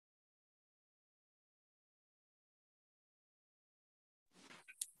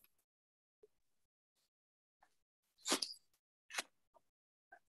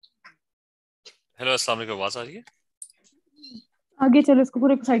Hello अस्सलाम वालेकुम, आवाज आ रही है? आगे चलो, इसको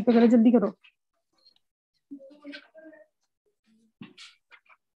पूरे साइड पे करो, जल्दी करो।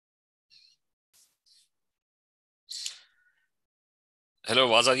 हेलो,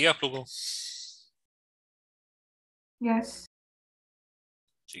 आवाज आ रही है आप लोगों को? यस।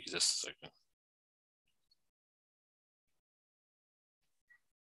 ठीक है, जस्ट सेकंड।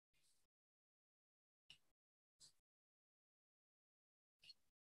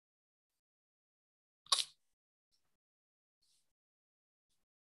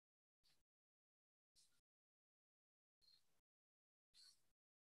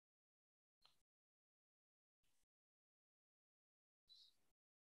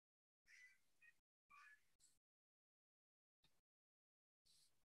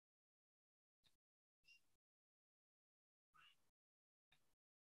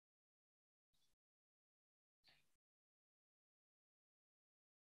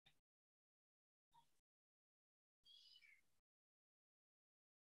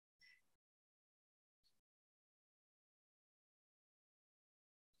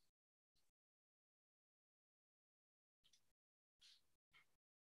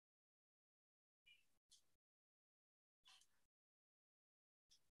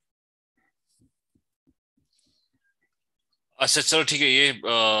 अच्छा चलो ठीक है, ये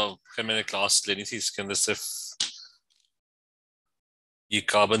फिर मैंने क्लास लेनी थी, इसके अंदर सिर्फ ये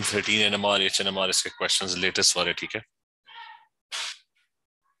कार्बन 13 NMR HNMR इसके क्वेश्चंस लेटेस्ट वाले, ठीक है।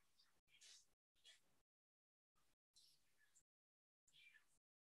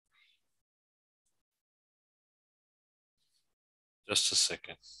 Just a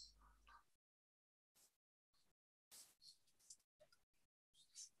second.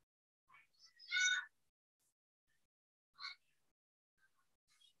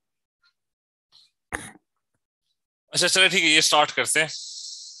 अच्छा चलो ठीक है, ये स्टार्ट करते हैं।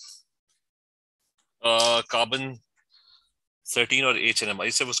 कार्बन 13 और HNMR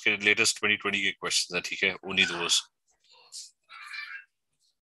ये सब उसके लेटेस्ट 2020 के क्वेश्चन है, ठीक है, ओनली दोस।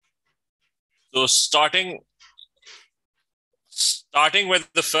 तो starting with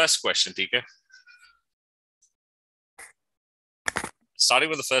the first question, ठीक है। Starting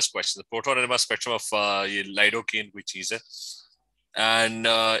with the first question, the proton NMR spectrum of ये lidocaine कोई चीज है, and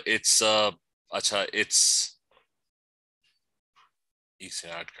it's अच्छा it's इसे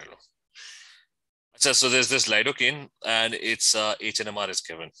ऐड कर लो। अच्छा, so there's this lidocaine and its HNMR is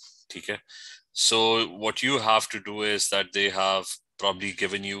given, ठीक है। So what you have to do is that they have probably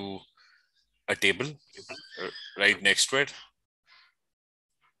given you a table right next to it.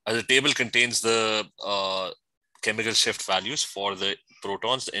 The table contains the chemical shift values for the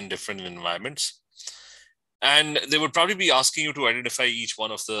protons in different environments. And they would probably be asking you to identify each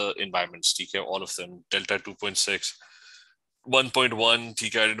one of the environments, TK, all of them, delta 2.6, 1.1,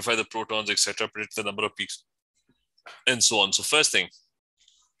 TK, identify the protons, etc., predict the number of peaks, and so on. So first thing,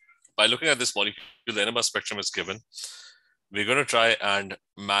 by looking at this molecule, the NMR spectrum is given. We're going to try and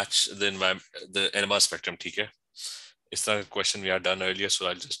match the NMR spectrum, TK. It's not a question we had done earlier, so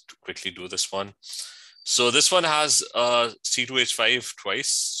I'll just quickly do this one. So this one has C2H5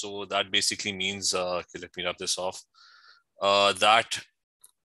 twice. So that basically means, okay, let me rub this off. That,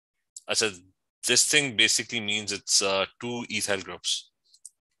 I said, this thing basically means it's two ethyl groups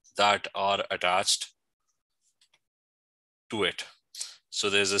that are attached to it. So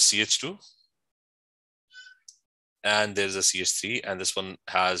there's a CH2 and there's a CH3, and this one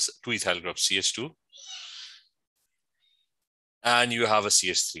has two ethyl groups, CH2, and you have a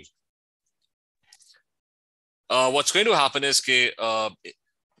CH3. What's going to happen is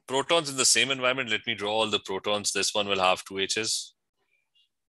protons in the same environment, let me draw all the protons. This one will have two H's.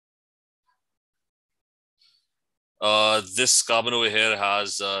 This carbon over here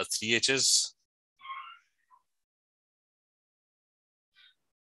has three H's.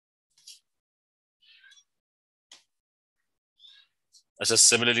 Just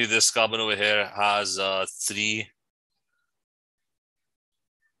similarly, this carbon over here has three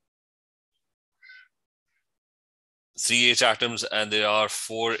H atoms, and there are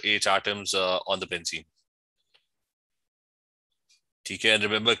four H atoms on the benzene. Okay, and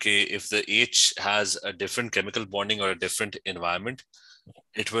remember, if the H has a different chemical bonding or a different environment,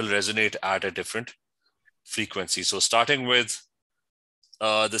 it will resonate at a different frequency. So starting with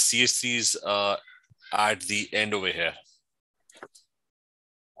the CH3s at the end over here.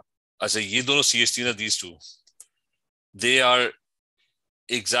 As ye dono CH3 are these two. They are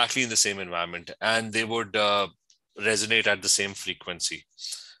exactly in the same environment, and they would resonate at the same frequency.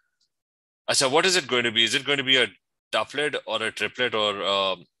 Achha, what is it going to be? Is it going to be a doublet or a triplet,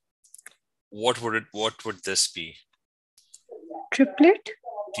 or what would this be? Triplet?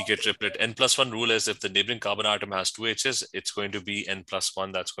 TK triplet. N+1 rule is if the neighboring carbon atom has two H's, it's going to be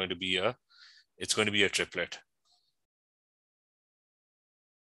N+1. That's going to be a triplet.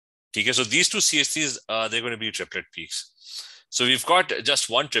 Okay, so these two CH3s, they're going to be triplet peaks. So we've got just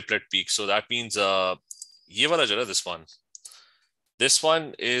one triplet peak. So that means ये वाला जो है this one. This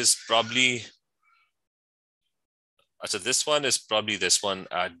one is probably, this one is probably this one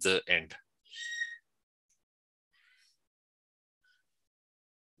at the end.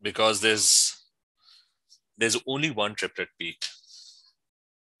 Because there's only one triplet peak.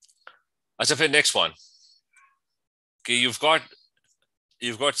 Okay, next one. Okay, you've got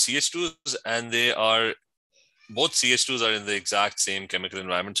CH2s and they are, both CH2s are in the exact same chemical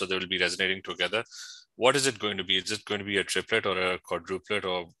environment, so they will be resonating together. What is it going to be? Is it going to be a triplet or a quadruplet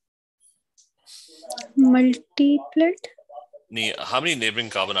or multiplet? How many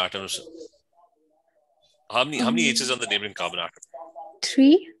neighboring carbon atoms? How many H's on the neighboring carbon atom?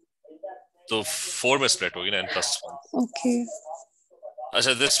 3. So 4 में split होगी ना, N+1. Okay.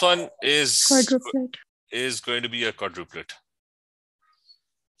 अच्छा, this one is Quadruplet. Is going to be a quadruplet.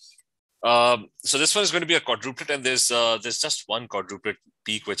 So this one is going to be a quadruplet, and there's just one quadruplet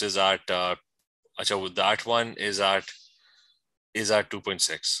peak, which is at that one is at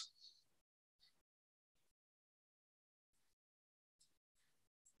 2.6.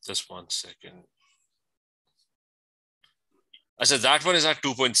 Just 1 second. That one is at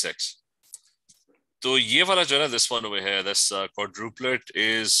 2.6. So ये वाला जो है ना, this one over here, this quadruplet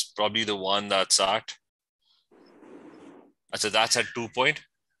is probably the one that's at. That's at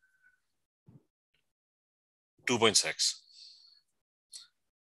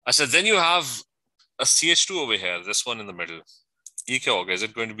 2.6. Then you have a CH2 over here, this one in the middle. Is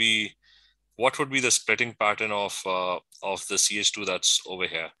it going to be, what would be the splitting pattern of the CH2 that's over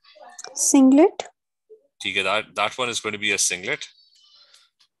here? Singlet. Okay, that one is going to be a singlet.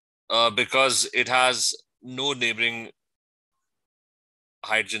 Because it has no neighboring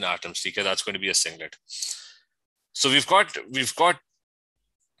hydrogen atoms. Okay, that's going to be a singlet. So we've got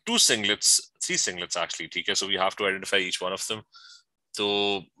 2 singlets, 3 singlets actually. Okay, so we have to identify each one of them.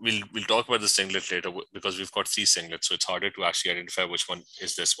 So we'll talk about the singlet later because we've got 3 singlets, so it's harder to actually identify which one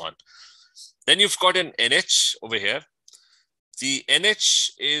is this one. Then you've got an NH over here. The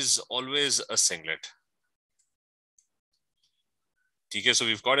NH is always a singlet. Okay, so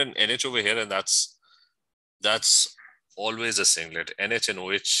we've got an NH over here, and that's always a singlet. NH and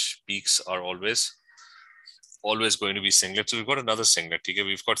OH peaks are always going to be singlet. So we've got another singlet. Okay,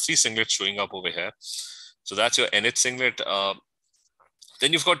 we've got 3 singlets showing up over here. So that's your NH singlet.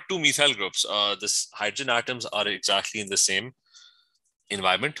 Then you've got 2 methyl groups. This hydrogen atoms are exactly in the same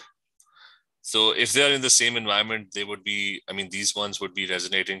environment. So if they are in the same environment, they would be, these ones would be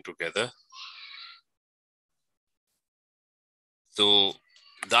resonating together. So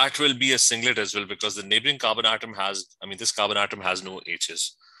that will be a singlet as well, because the neighboring carbon atom has, this carbon atom has no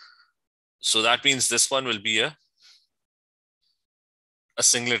H's. So that means this one will be a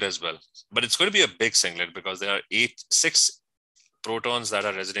singlet as well. But it's going to be a big singlet because there are 6 protons that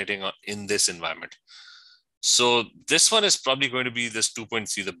are resonating in this environment. So this one is probably going to be this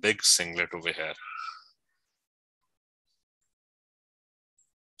 2.3, the big singlet over here.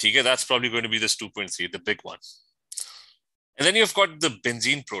 Okay, that's probably going to be this 2.3, the big one. And then you've got the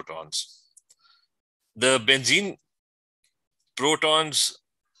benzene protons. The benzene protons,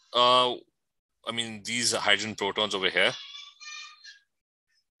 these hydrogen protons over here.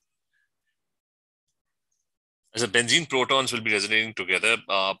 As benzene protons will be resonating together,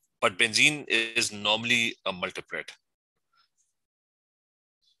 but benzene is normally a multiplet.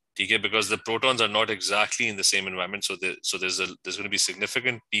 Okay, because the protons are not exactly in the same environment, so there's going to be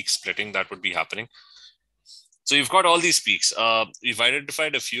significant peak splitting that would be happening. So you've got all these peaks. We've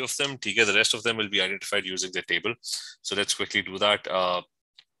identified a few of them. Okay, the rest of them will be identified using the table. So let's quickly do that.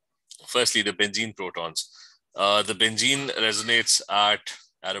 Firstly, the benzene protons. The benzene resonates at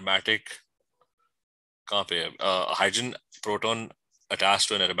aromatic. A hydrogen proton attached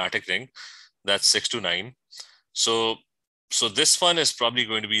to an aromatic ring. That's 6 to 9. So this one is probably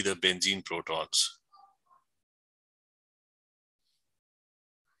going to be the benzene protons.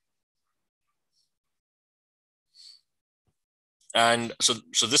 And so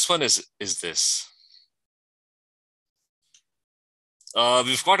this one is this.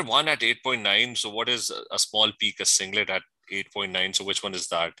 We've got one at 8.9. So what is a small peak, a singlet at 8.9? So which one is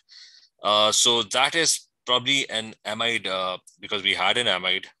that? So that is probably an amide, because we had an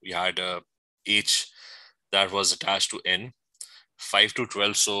amide, we had a H that was attached to N, 5 to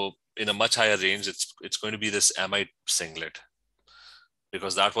 12. So in a much higher range, it's going to be this amide singlet,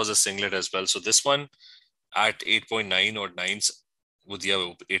 because that was a singlet as well. So this one at 8.9 or 9, वो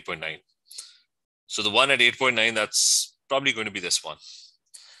दिया 8.9. So the one at 8.9, that's probably going to be this one.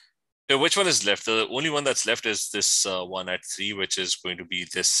 So which one is left? The only one that's left is this one at 3, which is going to be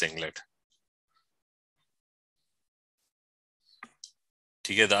this singlet.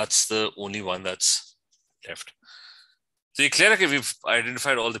 Okay, that's the only one that's left. So you're clear that we've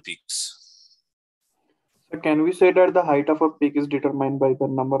identified all the peaks. So can we say that the height of a peak is determined by the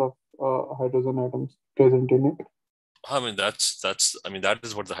number of hydrogen atoms present in it? I mean, that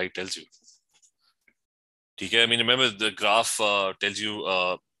is what the height tells you. Okay, I mean, remember the graph tells you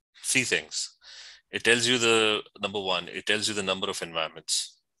 3 things. It tells you the number one, it tells you the number of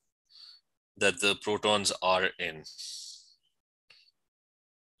environments that the protons are in.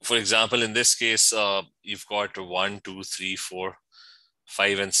 For example, in this case, you've got 1, 2, 3, 4,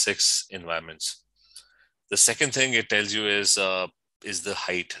 5, and 6 environments. The second thing it tells you is the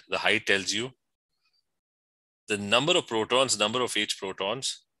height. The height tells you the number of protons, number of H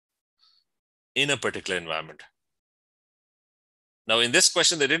protons in a particular environment. Now, in this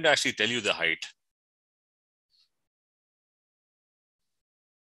question, they didn't actually tell you the height.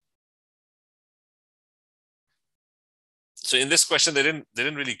 So in this question, they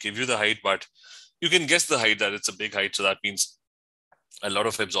didn't really give you the height, but you can guess the height, that it's a big height. So that means a lot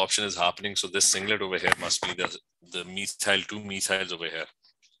of absorption is happening. So this singlet over here must be the methyl, 2 methyls over here.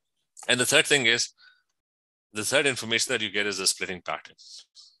 And the third thing is, the third information that you get is the splitting pattern.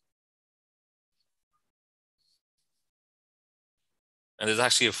 And there's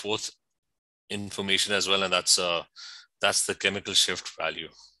actually a fourth information as well, and that's the chemical shift value.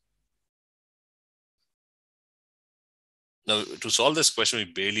 Now, to solve this question, we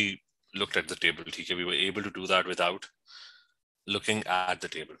barely looked at the table. Okay? We were able to do that without looking at the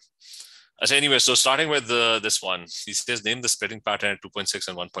table. So anyway, so starting with this one, he says name the splitting pattern at 2.6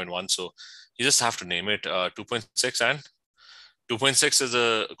 and 1.1. So you just have to name it 2.6 and 2.6 is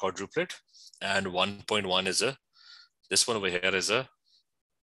a quadruplet, and 1.1 is this one over here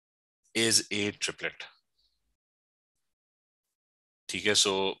is a triplet. Okay,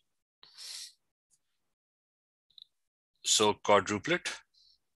 so quadruplet,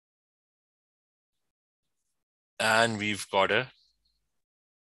 and we've got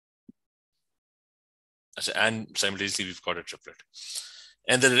and simultaneously we've got a triplet.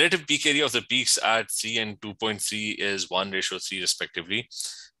 And the relative peak area of the peaks at 3 and 2.3 is 1:3 respectively.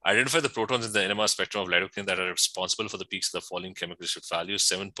 Identify the protons in the NMR spectrum of lidocaine that are responsible for the peaks of the following chemical shift values.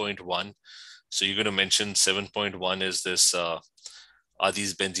 7.1. So you're going to mention 7.1 is this, are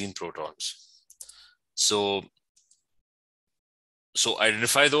these benzene protons. So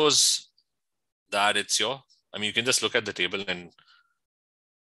identify those, that it's your, I mean, you can just look at the table and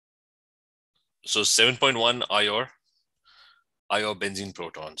so 7.1 are your benzene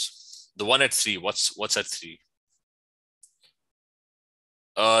protons. The one at 3, what's at 3?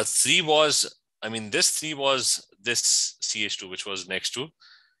 3 was, I mean, this 3 was this CH2, which was next to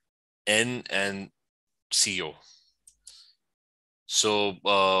N and CO. So,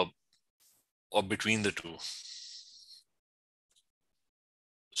 or between the two.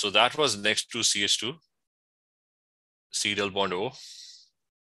 So that was next to CH2, C double bond O.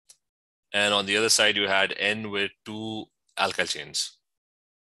 And on the other side, you had N with 2 alkyl chains.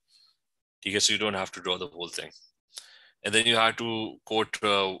 Okay, so you don't have to draw the whole thing. And then you had to quote,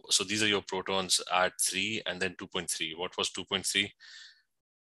 so these are your protons at 3 and then 2.3. What was 2.3?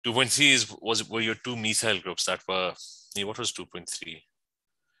 2.3 were your 2 methyl groups that were, what was 2.3?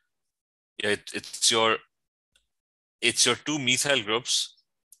 Yeah, it's your 2 methyl groups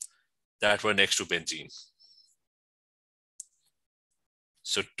that were next to benzene.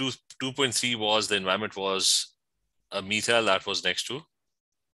 So 2.3 was, the environment was a methyl that was next to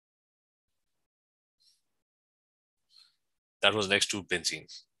benzene.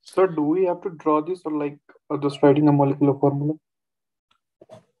 So do we have to draw this, or like just writing a molecular formula?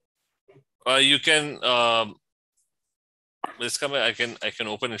 You can I can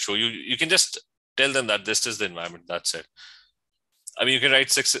open and show you. You can just tell them that this is the environment. That's it. I mean, you can write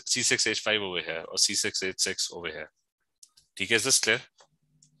C6H5 over here or C6H6 over here. Okay, is this clear?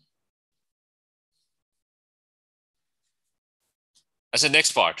 As the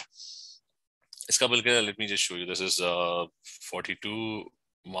next part, let me just show you. This is 42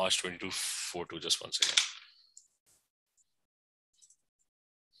 March 2242. Just one second.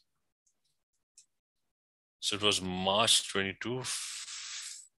 So it was March 22.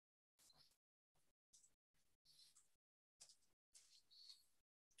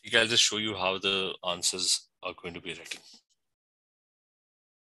 Okay, I'll just show you how the answers are going to be written.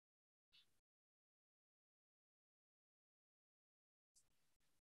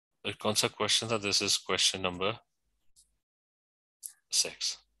 The concept question that this is question number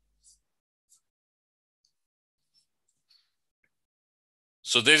 6.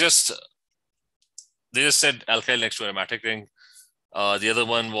 So they just said alkyl next to aromatic ring. The other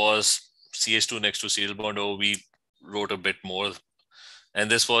one was CH2 next to serial bond O. We wrote a bit more, and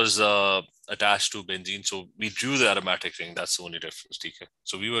this was attached to benzene. So we drew the aromatic ring. That's the only difference. Okay.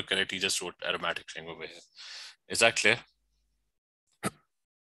 So we were correct. He just wrote aromatic ring over here. Is that clear?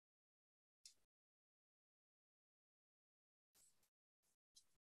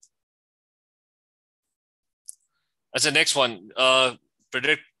 That's the next one.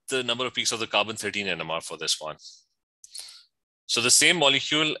 Predict the number of peaks of the carbon-13 NMR for this one. So the same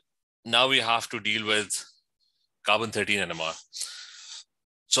molecule, now we have to deal with carbon-13 NMR.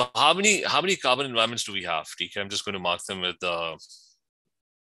 So how many carbon environments do we have? Okay, I'm just going to mark them with the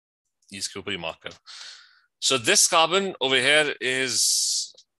Kupari marker. So this carbon over here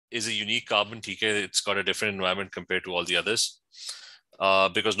is a unique carbon. TK, it's got a different environment compared to all the others.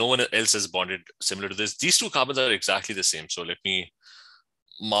 Because no one else is bonded similar to this. These two carbons are exactly the same. So let me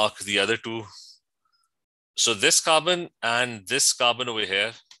mark the other two. So this carbon and this carbon over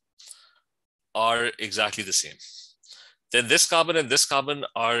here are exactly the same. Then this carbon and this carbon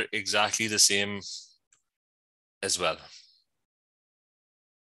are exactly the same as well.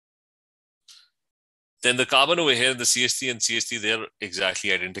 Then the carbon over here, the CH3 and CH3, they're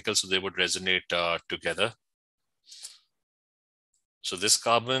exactly identical. So they would resonate together. So this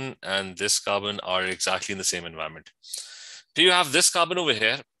carbon and this carbon are exactly in the same environment. Do you have this carbon over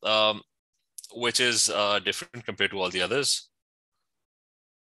here, which is different compared to all the others?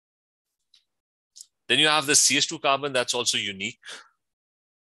 Then you have the CH2 carbon that's also unique.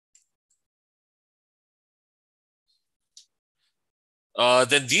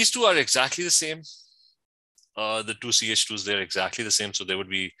 Then these two are exactly the same. The two CH2s, they're exactly the same. So they would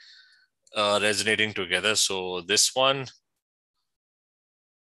be resonating together. So this one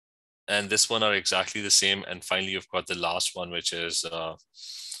and this one are exactly the same. And finally, you've got the last one, which is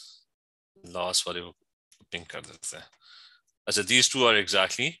last one. So these two are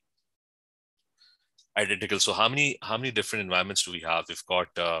exactly identical. So how many different environments do we have? We've got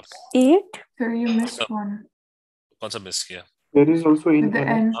 8. Sir, you missed one. कौन सा miss किया? There is also in With the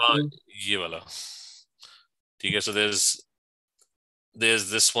N. ये वाला. ठीक है, so there's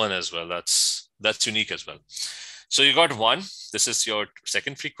this one as well. That's unique as well. So you got 1. This is your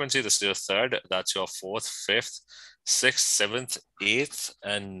second frequency. This is your third. That's your 4th, 5th, 6th, 7th, 8th,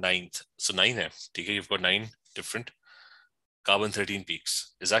 and 9th. So 9 hai. ठीक है, you've got 9 different carbon-13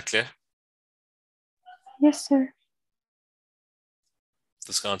 peaks. Is that clear? Yes, sir.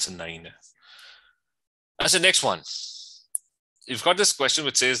 This answer 9 hai. As the next one, you've got this question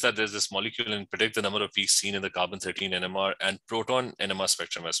which says that there's this molecule and predict the number of peaks seen in the carbon-13 NMR and proton NMR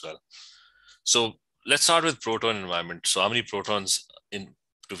spectrum as well. So let's start with proton environment. So how many protons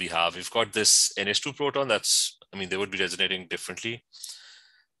do we have? We've got this NH2 proton. They would be resonating differently.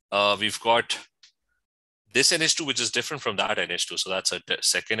 We've got this NH2, which is different from that NH2. So that's a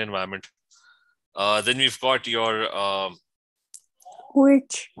second environment. Then we've got your OH.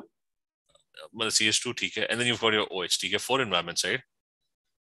 CH2, TK, and then you've got your OH, TK, 4 environments, right?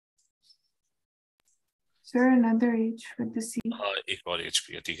 Sir, another H with the C. एक और H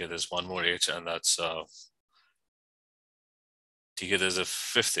भी है, TK, there's one more H, and that's TK, there's a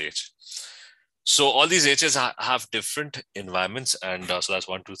 5th H. So all these H's have different environments, and so that's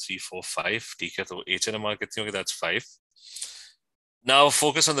 1, 2, 3, 4, 5. TK, so H NMR कितनी होगी? That's 5. Now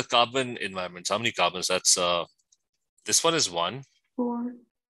focus on the carbon environments. How many carbons? That's this one is 1. 4.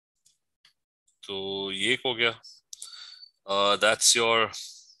 So ये हो गया. That's your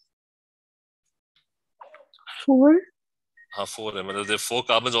 4. 4. The 4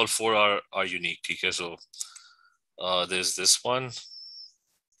 carbons, all 4 are unique. Okay, so there's this one,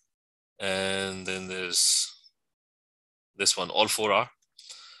 and then there's this one. All 4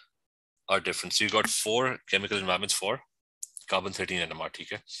 are different. So you got 4 chemical environments for carbon-13 NMR.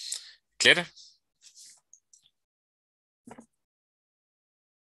 Okay, clear?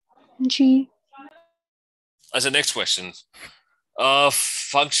 G. As the next question,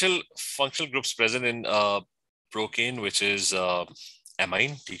 functional groups present in procane, which is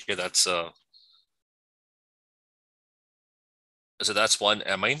amine. Okay, that's so that's one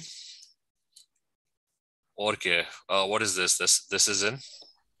amine. Or okay, what is this? This is in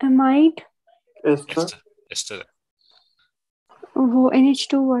Amide. ester. वो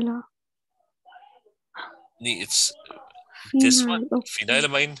NH2 वाला. It's Phenyl. this one, Okay.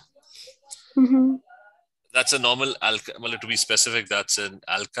 phenylamine. That's a normal alkyl. To be specific, that's an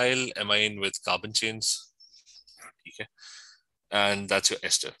alkyl amine with carbon chains. Okay, and that's your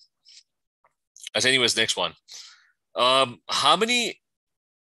ester. As anyways, next one. How many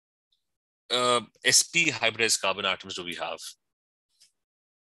sp hybridized carbon atoms do we have?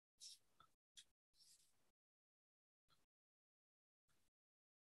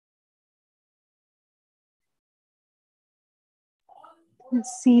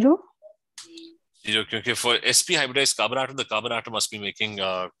 Zero. Zero, because for sp hybridized carbon atom, the carbon atom must be making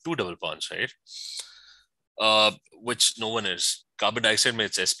 2 double bonds, right? Which no one is. Carbon dioxide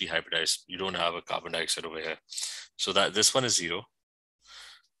makes sp hybridized. You don't have a carbon dioxide over here. So that this one is 0.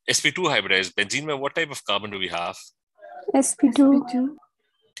 sp2 hybridized. Benzene, what type of carbon do we have? sp2.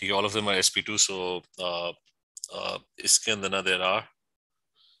 sp2. All of them are sp2. So iske andar na there are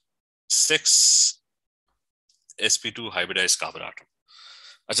 6 sp2 hybridized carbon atom.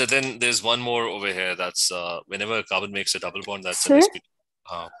 So then there's one more over here. That's whenever a carbon makes a double bond, that's Sir? an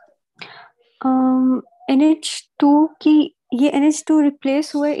sp2. NH2 की ये NH2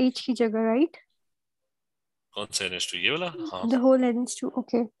 replace हुआ है H की जगह, right? कौन सा NH2 ये वाला? हाँ. The whole NH2.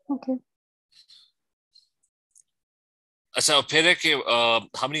 Okay. अच्छा फिर है कि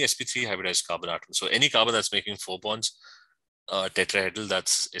how many sp3 hybridized carbon atoms? So any carbon that's making 4 bonds, tetrahedral,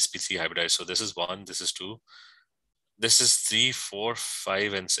 that's sp3 hybridized. So this is 1, this is 2, this is 3, 4,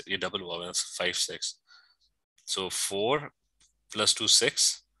 5, and you double 1, 5, 6. So 4 plus 2,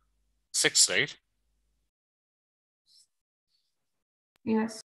 6, right?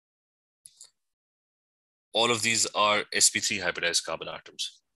 Yes. All of these are sp3 hybridized carbon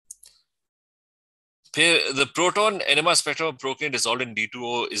atoms. The proton NMR spectrum of protein dissolved in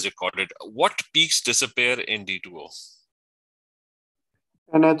D2O is recorded. What peaks disappear in D2O?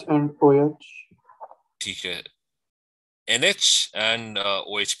 NH and OH. Okay. NH and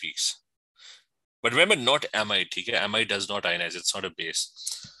OH peaks. But remember, not amide. Okay? Amide does not ionize. It's not a base.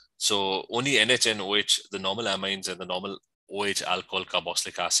 So only NH and OH, the normal amines and the normal OH alcohol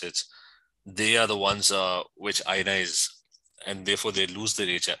carboxylic acids, they are the ones which ionize, and therefore they lose their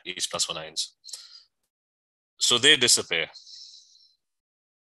H+1 ions. So they disappear.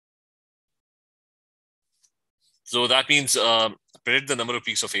 So that means predict the number of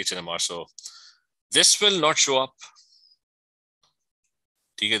peaks of NMR. So this will not show up.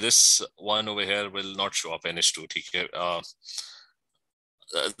 Okay, this one over here will not show up, NH2. Okay,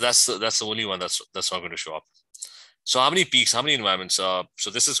 that's the only one that's not going to show up. So how many peaks? How many environments? So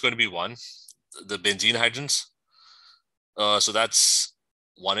this is going to be 1. The benzene hydrogens. So that's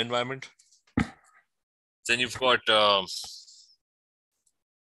 1 environment. Then you've got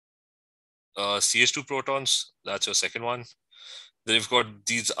CH2 protons. That's your second one. Then you've got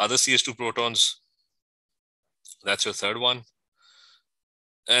these other CH2 protons. That's your third one.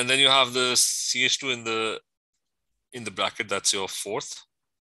 And then you have the CH2 in the bracket. That's your fourth.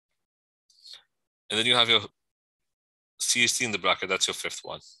 And then you have your CH3 in the bracket. That's your fifth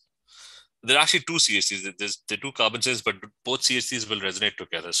one. There are actually 2 CH3s. There are 2 carbon chains, but both CH3s will resonate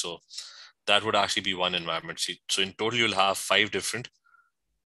together. So that would actually be 1 environment. So in total, you'll have 5 different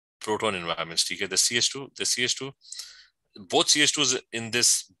proton environments. The CH2, both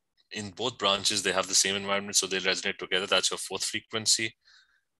CH2s in both branches, they have the same environment, so they'll resonate together. That's your 4th frequency.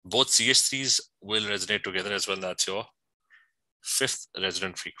 Both CH3s will resonate together as well. That's your 5th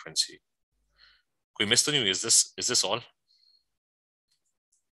resonant frequency. We missed the new. Is this all?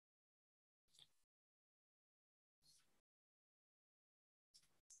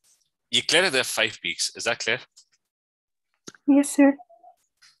 You clear there are 5 peaks. Is that clear? Yes, sir.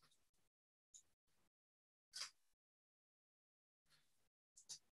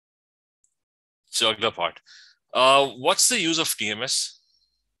 So the part. What's the use of TMS?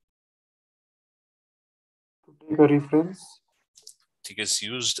 To take a reference. It is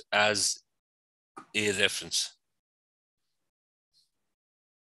used as a reference.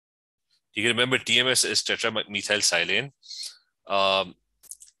 You can remember TMS is tetramethylsilane.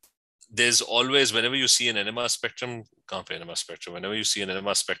 There's always, whenever you see an NMR spectrum, whenever you see an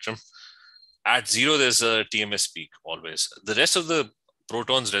NMR spectrum, at 0, there's a TMS peak always. The rest of the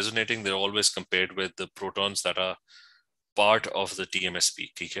protons resonating, they're always compared with the protons that are part of the TMS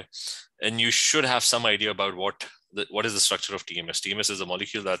peak. Okay? And you should have some idea about what is the structure of TMS. TMS is a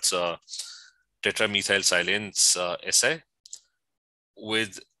molecule that's tetramethylsilane, Si,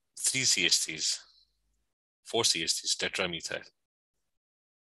 with 3 CH3s, 4 CH3s, tetramethyl.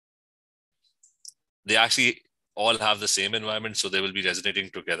 They actually all have the same environment, so they will be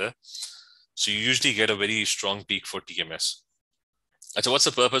resonating together. So you usually get a very strong peak for TMS. So what's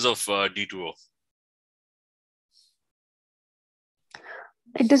the purpose of D2O?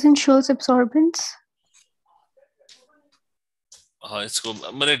 It doesn't show absorbance. It's cool.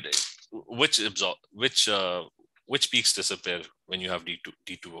 Which peaks disappear when you have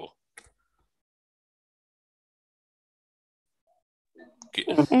D2O? Okay.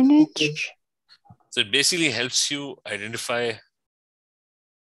 NH So it basically helps you identify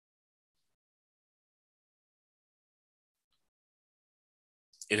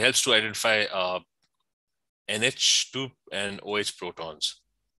NH2 and OH protons.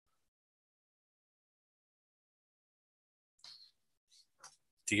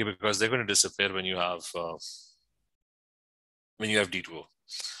 Because they're going to disappear when you have D2O.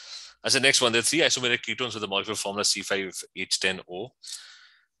 As the next one, there are 3 isomeric ketones with the molecular formula C5H10O.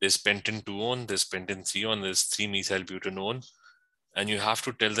 There's pentan 2-on, there's pentan 3-on, there's 3-methylbutanone, and you have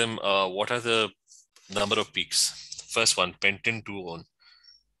to tell them what are the number of peaks. First one, pentan 2-on.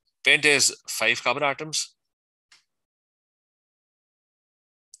 Pent is 5 carbon atoms.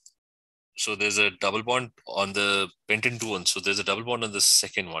 So there's a double bond on the pentan 2-on. So there's a double bond on the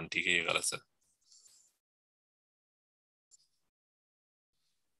second one.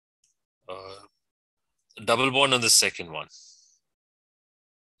 Double bond on the second one.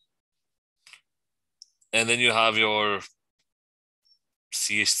 And then you have your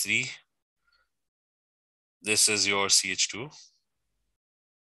CH3. This is your CH2.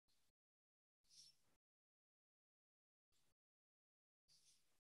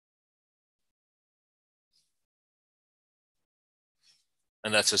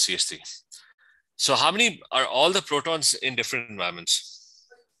 And that's your CH3. So how many are all the protons in different environments?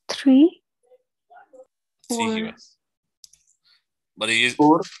 3. 3 here. But it is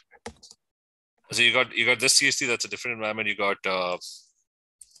 4. So you got this CH3, that's a different environment. You got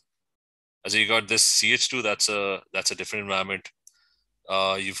you got this CH2, that's a different environment.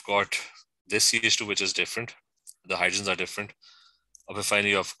 You've got this CH2, which is different. The hydrogens are different. Okay,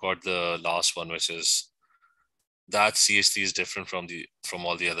 finally, you've got the last one, which is that CH3 is different from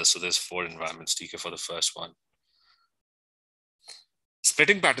all the others. So there's 4 environments. TK for the first one.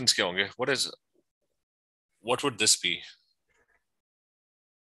 Splitting patterns kya honge? What would this be?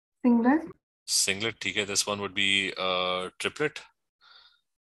 Singlet. TK. This one would be triplet.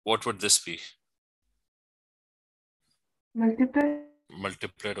 What would this be?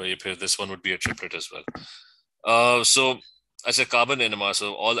 Multiplet, or this one would be a triplet as well. So as a carbon NMR,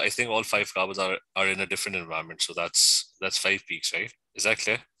 so I think all 5 carbons are in a different environment. So that's 5 peaks, right? Is that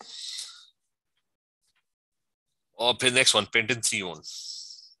clear? Or next one, pentan 3-on.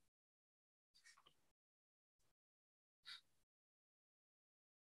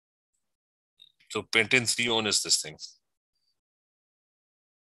 So pentan 3-on is this thing.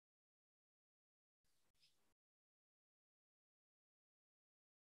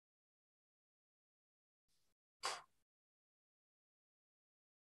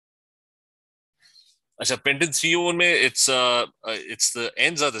 Achha, pentan 3-on mein it's the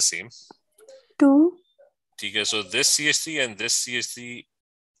ends are the same. 2. Okay, so this CH3 and this CH3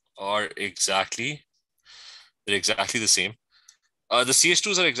 are exactly the same. The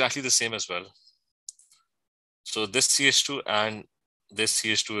CH2s are exactly the same as well. So this CH2 and this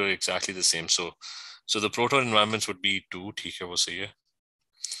CH2 are exactly the same. So the proton environments would be 2. ठीक है, वो सही है.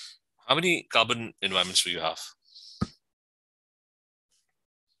 How many carbon environments do you have?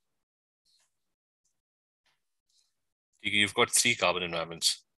 You've got 3 carbon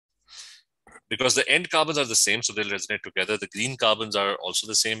environments. Because the end carbons are the same, so they'll resonate together. The green carbons are also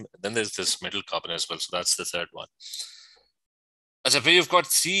the same. Then there's this middle carbon as well. So that's the third one. As a way, you've got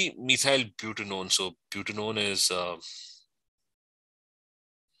 3-methylbutanone. So butanone is of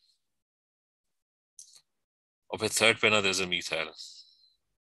a third penna, there's a methyl.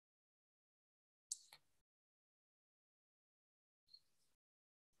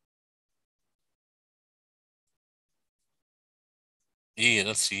 Yeah,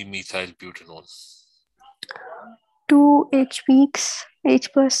 3-methylbutanone. 2 H peaks,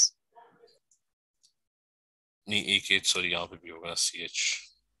 H plus. नहीं एक H, sorry यहाँ पे भी होगा CH.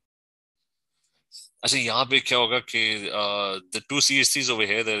 अच्छा यहाँ पे क्या होगा कि the 2 CH3s over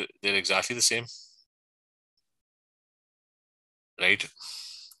here, they're exactly the same, right?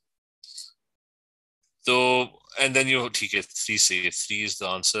 So and then you ठीक है 3 CH3 is the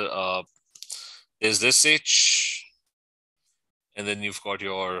answer. There's this H, and then you've got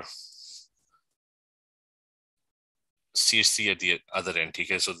your CH3 at the other end.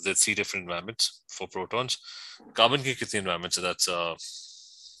 Okay, so there's 3 different environments for protons. Carbon ke kitne environments? So that's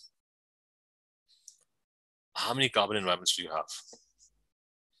how many carbon environments do you have?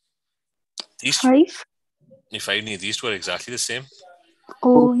 These 5. 5. These 2 are exactly the same.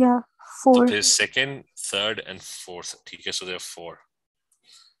 Oh yeah, 4. So there's second, third, and fourth. Okay, so there are 4.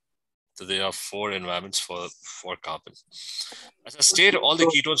 So there are 4 environments for carbon. As I state, all the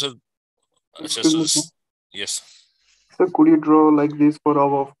ketones are. Yes. So could you draw like this for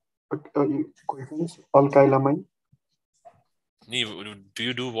our equations, alkyl amine? Do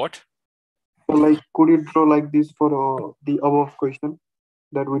you do what? So like, could you draw like this for the above question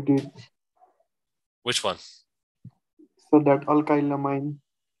that we did? Which one? So that alkylamine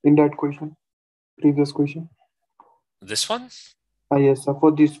in that question, previous question. This one? Yes,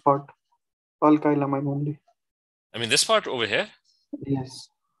 for this part, alkylamine only. I mean, this part over here? Yes.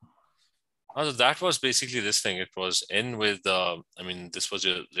 So that was basically this thing. It was N with, I mean, this was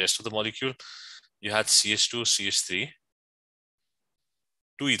the rest of the molecule. You had CH2, CH3,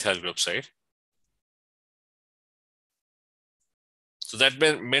 two ethyl groups, right? So that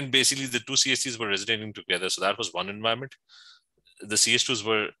meant basically the two CH3s were resonating together. So that was one environment. The CH2s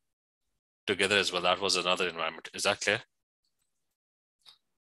were together as well. That was another environment. Is that clear?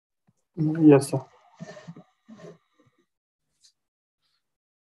 Yes, sir.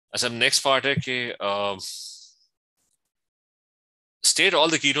 अच्छा, next part है कि state all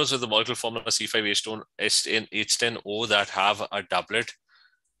the ketones with the molecular formula C5H10O that have a doublet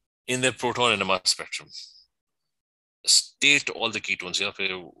in their proton NMR spectrum. State all the ketones. Yeah,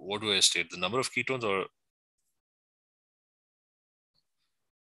 okay, what do I state? The number of ketones or?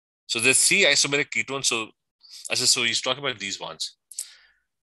 So there's three isomeric ketones. So he's talking about these ones.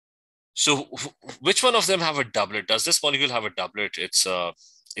 So which one of them have a doublet? Does this molecule have a doublet? It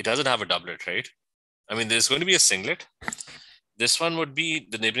doesn't have a doublet, right? I mean, there's going to be a singlet. This one would be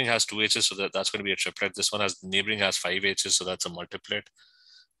the neighboring has 2 H's, so that's going to be a triplet. This one has neighboring has 5 H's, so that's a multiplet.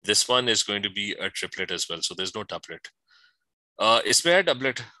 This one is going to be a triplet as well, so there's no doublet. Isme a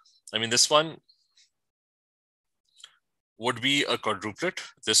doublet. I mean, this one would be a quadruplet.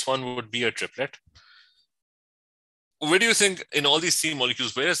 This one would be a triplet. Where do you think in all these three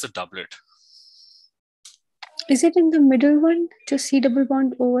molecules, where is the doublet? Is it in the middle one? Just C double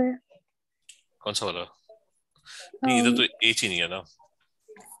bond over. कौन सा वाला? नहीं, इधर तो H ही नहीं है ना.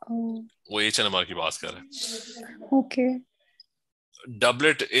 वो H NMR की बात कर रहे हैं. Okay.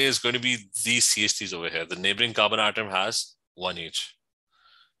 Doublet is going to be these CH3s over here. The neighboring carbon atom has 1 H.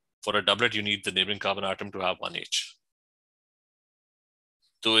 For a doublet, you need the neighboring carbon atom to have 1 H.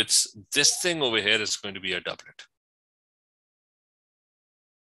 So it's this thing over here is going to be a doublet.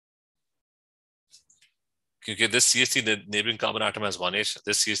 Because this CH3, the neighboring carbon atom has 1 H.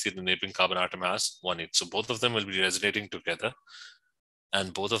 This CH3, the neighboring carbon atom has 1 H. So both of them will be resonating together.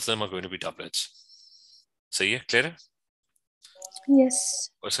 And both of them are going to be doublets. सही है? Clear? Yes.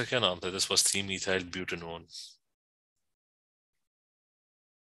 उसका क्या नाम था? This was 3-methyl butanone.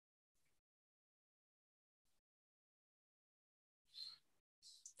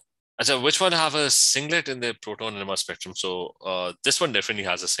 Achha, which one have a singlet in the proton NMR spectrum? So this one definitely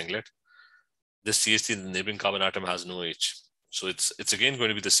has a singlet. This CH3, the neighboring carbon atom, has no H. So it's again going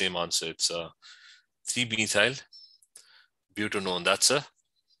to be the same answer. It's 3-methyl butanone. That's a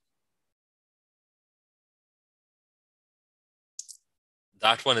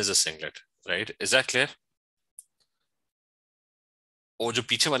that one is a singlet, right? Is that clear? और जो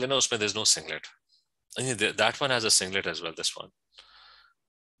पीछे वाले ना उसमें there's no singlet. That one has a singlet as well. This one.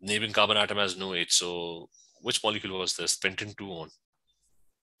 Neighboring carbon atom has no H. So which molecule was this? Pentan 2-on.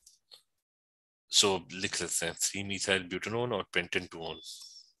 So लिख लेते हैं 3-methyl butanone or pentan 2-on.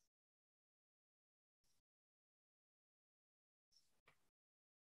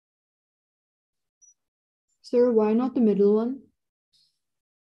 Sir, why not the middle one?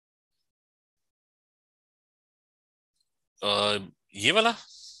 ये वाला?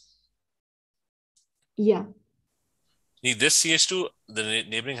 Yeah. This CH2, the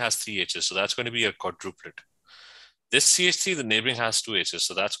neighboring has 3 H's, so that's going to be a quadruplet. This CH3, the neighboring has 2 H's,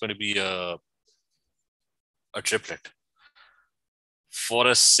 so that's going to be a triplet. For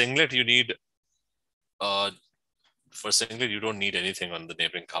a singlet, you need you don't need anything on the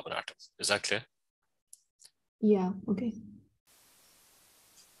neighboring carbon atom. Is that clear? Yeah, okay.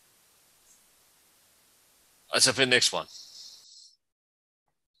 अच्छा, फिर next one.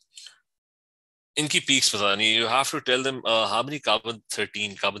 इनकी peaks बतानी. You have to tell them how many carbon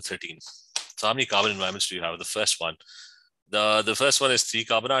 13. So how many carbon environments do you have? The first one. The first one is 3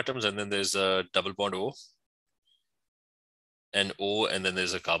 carbon atoms, and then there's a double bond O and O, and then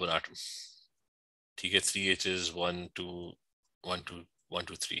there's a carbon atom. ठीक है, 3 H's, 1, 2, 1, 2, 1,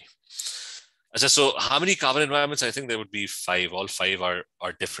 2, 3. So how many carbon environments? I think there would be 5. All 5 are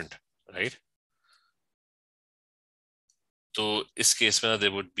different, right? So this case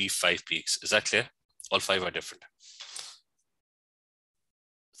there would be 5 peaks. Is that clear? All 5 are different.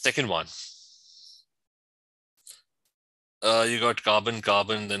 Second one. You got carbon,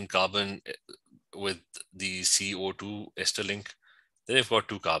 then carbon with the CO2 ester link. Then you've got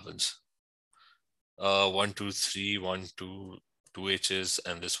 2 carbons. 1, 2, 3, 1, 2, 2 H's,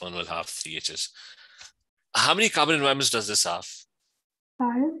 and this one will have 3 H's. How many carbon environments does this have? 5.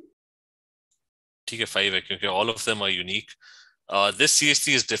 ठीक है 5 है क्योंकि all of them are unique. This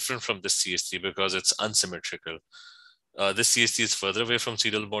CH3 is different from this CH3 because it's unsymmetrical. This CH3 is further away from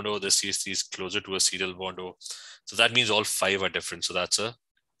serial bond O. This CH3 is closer to a serial bond O. So that means all 5 are different. So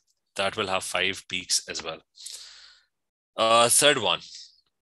that will have 5 peaks as well. Third one.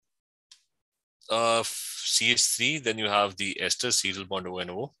 CH3, then you have the ester serial bond O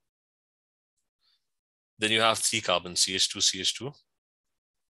and O. Then you have 3 carbons, CH2, CH2.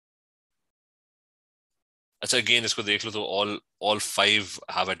 So again, इसको देख लो तो all 5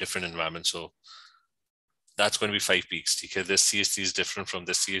 have a different environment. So that's going to be 5 peaks. Okay? This CH3 is different from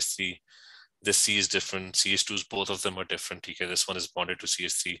this CH3. This C is different. CH2s, both of them are different. Okay? This one is bonded to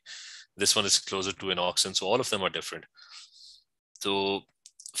CH3. This one is closer to an oxygen. So all of them are different. So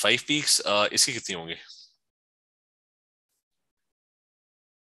 5 peaks, इसकी कितनी होंगी?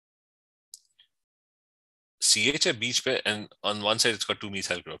 CH है बीच पे, and on one side it's got 2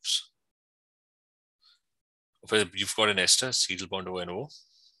 methyl groups. You've got an ester, serial bond O and O.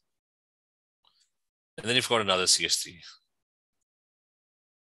 And then you've got another CH3.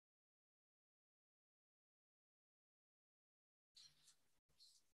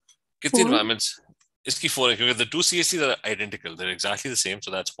 कितने environments? इसकी 4 है क्योंकि the 2 CH3s are identical. They're exactly the same. So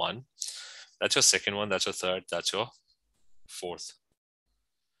that's 1. That's your second one. That's your third. That's your fourth.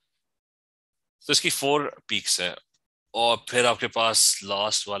 So इसकी 4 peaks है. और फिर आपके पास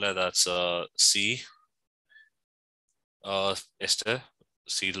last वाला है, that's C. Ester,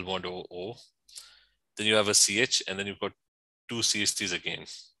 serial bond O. Then you have a CH, and then you've got 2 CH3s again.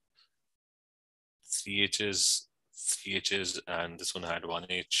 3 H's, and this one had 1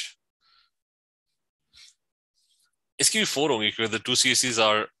 H. इसकी भी 4 होंगी because the 2 CHCs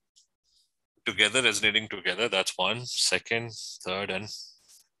are together, resonating together. That's 1, 2nd, 3rd, and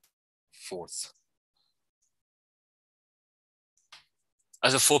 4th.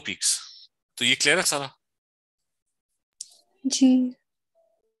 As a 4 peaks. तो ये clear है सारा? जी.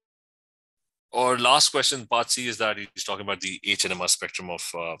 Or last question, part C, is that he's talking about the NMR spectrum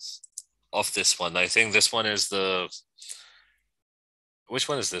of this one. I think this one is the. Which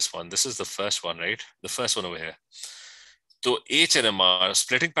one is this one? This is the first one, right? The first one over here. So NMR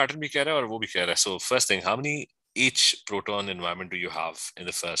splitting pattern भी कह रहा है और वो भी कह रहा है. So first thing, how many H proton environment do you have in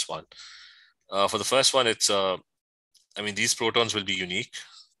the first one? For the first one, it's I mean these protons will be unique.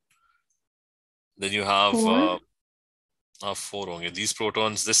 Then you have 4 होंगे. These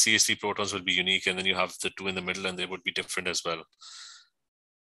protons, this CH3 protons will be unique, and then you have the 2 in the middle, and they would be different as well.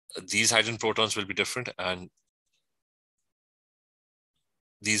 These hydrogen protons will be different, and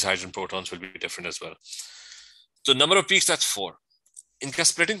these hydrogen protons will be different as well. So number of peaks, that's 4. इनका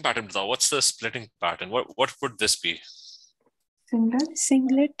splitting pattern बताओ. What's the splitting pattern? What would this be?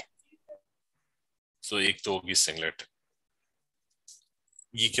 Singlet. So एक तो होगी singlet.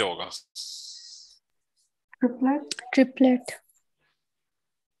 ये क्या होगा? Triplet.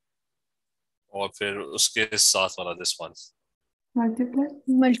 और फिर उसके साथ वाला this one.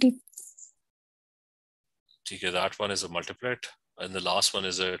 Multi. ठीक है, that one is a multiplet, and the last one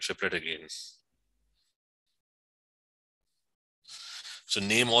is a triplet again. So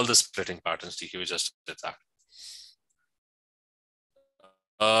name all the splitting patterns. ठीक है, we just did that.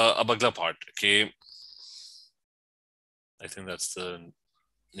 अब अगला part. Okay, I think that's the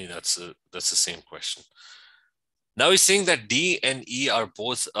same question. Now he's saying that D and E are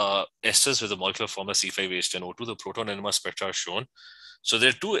both esters with the molecular formula C5H10O2. The proton NMR spectra are shown. So there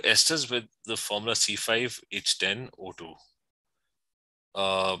are 2 esters with the formula C5H10O2.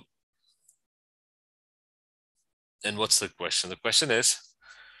 And what's the question? The question is,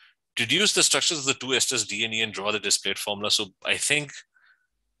 deduce the structures of the 2 esters D and E and draw the displayed formula. So I think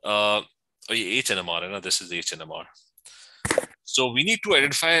HNMR, this is the HNMR. So we need to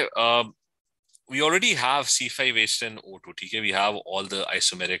identify, we already have C5H10O2. Okay? We have all the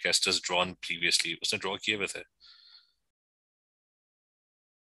isomeric esters drawn previously. Usne draw kiye hue the.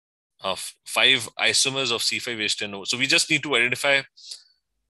 5 isomers of C5H10O. So we just need to identify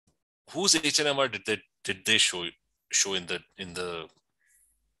whose HNMR did they show in the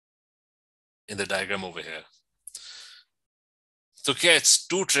diagram over here. So okay, it's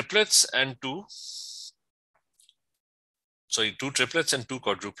 2 triplets and 2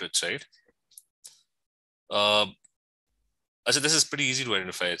 quadruplets, right? So this is pretty easy to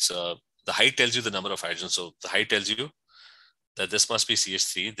identify. It's the height tells you the number of hydrogens. So the height tells you that this must be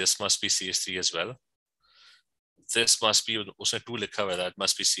CH3, this must be CH3 as well. This must be, usne 2 likha hua hai, that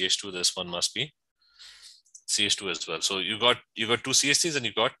must be CH2, this one must be CH2 as well. So you got 2 CH3s and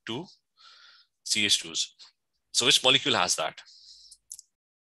you got 2 CH2s. So which molecule has that?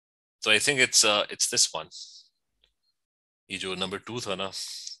 So I think it's this one. ये जो number 2 था ना,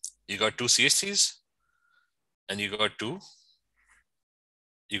 you got 2 CH3s and you got two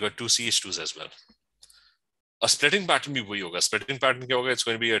CH2s as well. A splitting pattern bhi wahi hoga. Splitting pattern kya hoga? It's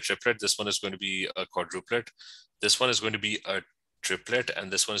going to be a triplet. This one is going to be a quadruplet. This one is going to be a triplet,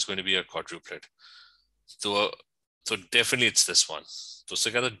 and this one is going to be a quadruplet. So definitely it's this one. So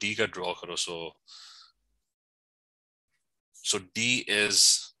usse kehta D ka draw karo. So D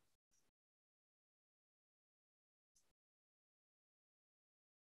is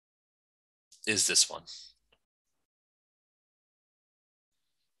this one.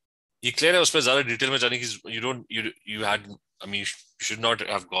 ये clear है उसमें ज़्यादा detail में जाने की you should not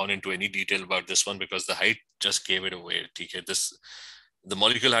have gone into any detail about this one because the height just gave it away. ठीक है, the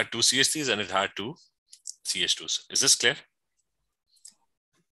molecule had two CH3s and it had two CH2s. Is this clear?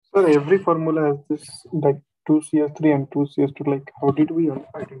 Sir, every formula has this like 2 CH3 and 2 CH2. Like, how did we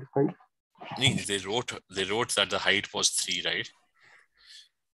identify? They wrote that the height was 3, right?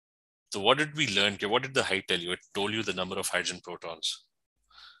 So what did we learn? What did the height tell you? It told you the number of hydrogen protons.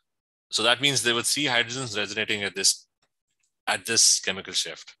 So that means there were 3 hydrogens resonating at this chemical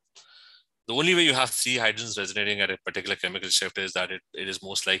shift. The only way you have 3 hydrogens resonating at a particular chemical shift is that it is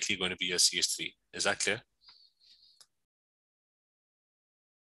most likely going to be a CH3. Is that clear?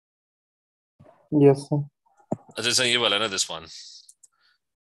 Yes, sir. This one.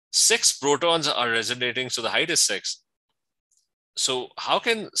 6 protons are resonating, so the height is 6. So how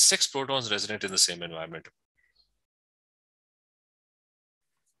can 6 protons resonate in the same environment?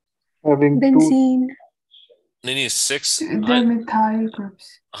 Having Benzene. No, 6. The methyl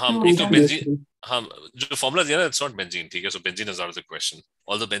groups. हाँ, Two एक तो of them. benzene, हाँ, जो formula दिया ना, it's not benzene, ठीक है? So benzene is out of the question.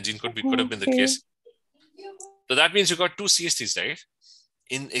 Although benzene could have been the Okay. case. So that means you got 2 CH3s, right?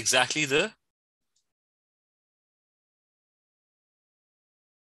 In exactly the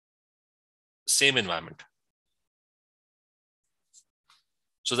same environment.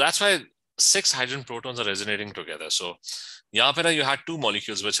 So that's why 6 hydrogen protons are resonating together. So यहाँ पे ना you had 2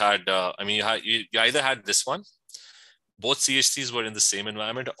 molecules which had, you either had this one, both CH3s were in the same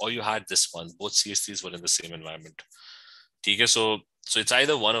environment, or you had this one, both CH3s were in the same environment. Okay, so it's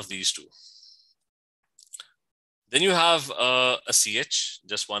either one of these two. Then you have a CH,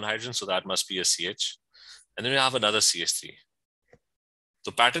 just one hydrogen, so that must be a CH. And then you have another CH3.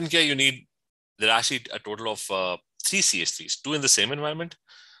 So pattern here you need, there are actually a total of 3 CH3s, 2 in the same environment,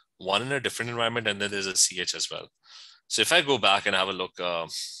 1 in a different environment, and then there's a CH as well. So if I go back and have a look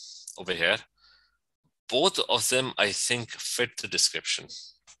over here, both of them, I think, fit the description.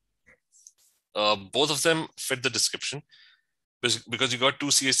 Both of them fit the description because you got 2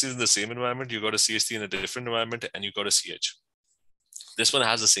 CH3s in the same environment, you got a CH3 in a different environment, and you got a CH. This one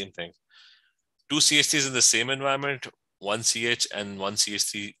has the same thing. 2 CH3s in the same environment, 1 CH and 1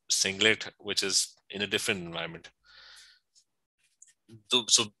 CH3 singlet, which is in a different environment.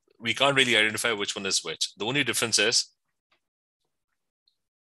 So we can't really identify which one is which. The only difference is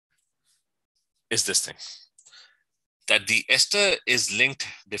this thing. That the ester is linked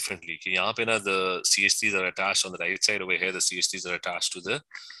differently. Yahan pe na the CH3s are attached on the right side. Over here, the CH3s are attached to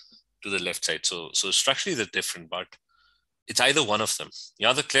the left side. So structurally they're different, but it's either one of them.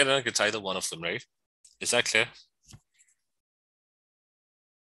 Yahan the clear, it's either one of them, right? Is that clear?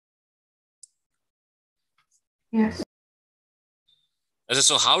 Yes.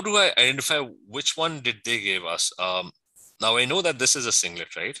 So how do I identify which one did they give us? Now I know that this is a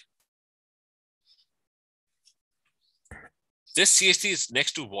singlet, right? This CH3 is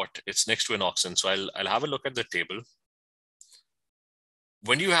next to what? It's next to an oxygen. So I'll have a look at the table.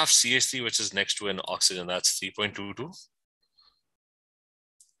 When you have CH3, which is next to an oxygen, that's 3.22,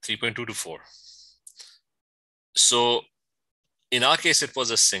 3.224. So in our case, it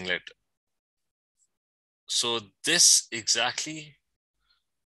was a singlet. So this exactly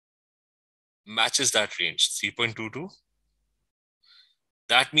matches that range, 3.22.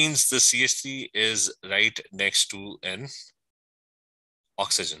 That means the CH3 is right next to an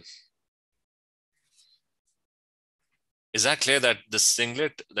oxygen. Is that clear that the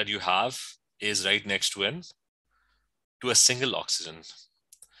singlet that you have is right next to a single oxygen?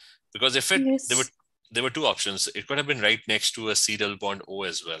 Because if Yes. there were 2 options. It could have been right next to a C double bond O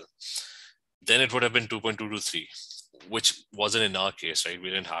as well. Then it would have been 2.223, which wasn't in our case, right? We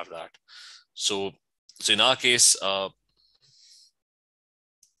didn't have that. So in our case,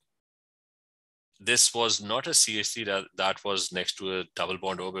 this was not a CH3 that was next to a double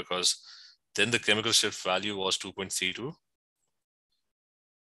bond O, because then the chemical shift value was 2.32.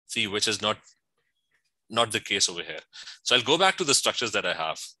 See, which is not the case over here. So I'll go back to the structures that I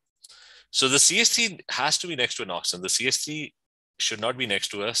have. So the CH3 has to be next to an oxygen. The CH3 should not be next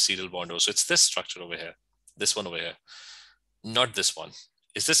to a C double bond O. So it's this structure over here, this one over here, not this one.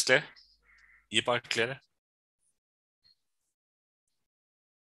 Is this clear? Ye part clear?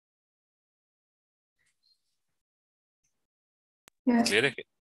 Yes. Clear है?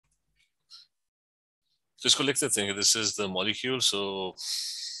 तो इसको लिख देते हैं. This is the molecule. So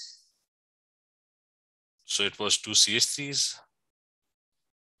it was 2 CH3s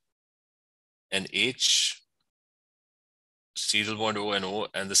and H, serial bond O and O,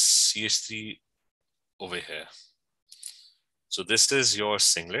 and the CH3 over here. So this is your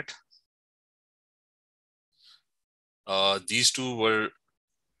singlet. These two were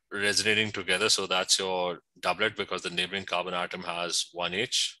resonating together, so that's your doublet because the neighboring carbon atom has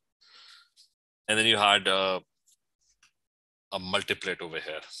 1H. And then you had a multiplet over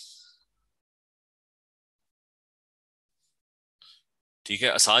here. ठीक है,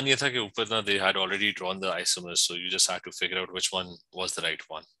 आसान ये था कि ऊपर ना they had already drawn the isomers, so you just had to figure out which one was the right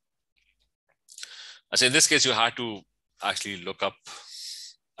one. So in this case, you had to actually look up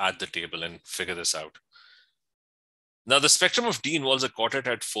at the table and figure this out. Now, the spectrum of D involves a quartet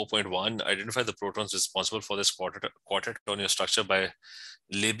at 4.1. Identify the protons responsible for this quartet on your structure by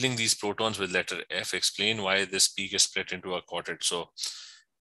labeling these protons with letter F. Explain why this peak is split into a quartet. So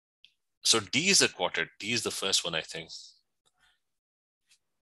D is a quartet. D is the first one, I think.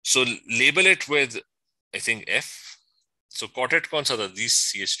 So label it with, I think, F. So quartet cons are these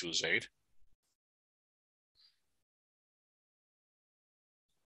CH2s, right?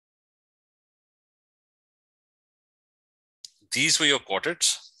 These were your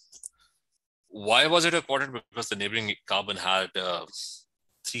quartets. Why was it a quartet? Because the neighboring carbon had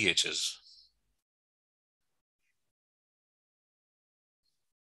 3 H's.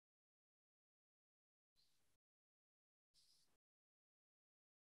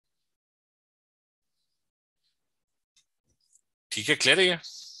 ठीक है, clear है ये?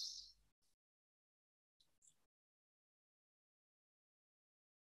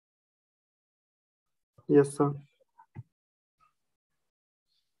 Yes, sir.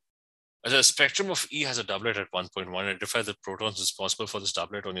 The spectrum of E has a doublet at 1.1. Identify the protons responsible for this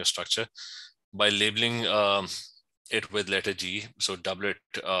doublet on your structure by labeling it with letter G. So doublet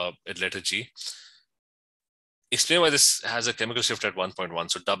at letter G. Explain why this has a chemical shift at 1.1.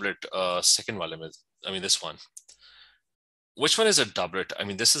 So doublet, second wale mein, I mean this one. Which one is a doublet? I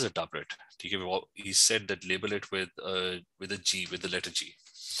mean, this is a doublet. He said that label it with a G, with the letter G.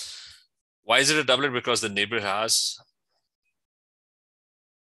 Why is it a doublet? Because the neighbor has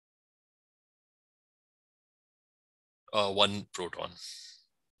one proton.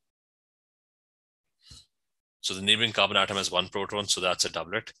 So the neighboring carbon atom has one proton, so that's a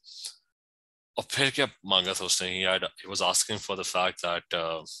doublet. और फिर क्या मांगा था उसने? He was asking for the fact that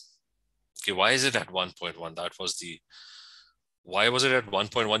okay, why is it at 1.1? That was the, why was it at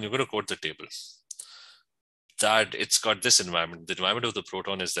 1.1? You're going to quote the table. That it's got this environment. The environment of the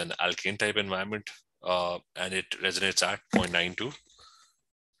proton is an alkane type environment, and it resonates at 0.9 to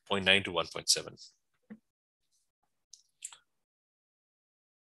 1.7.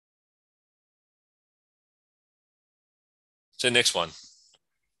 So next one.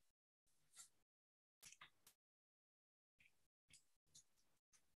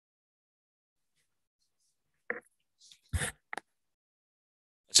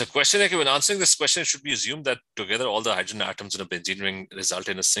 It's a question like when answering this question, it should be assumed that together all the hydrogen atoms in a benzene ring result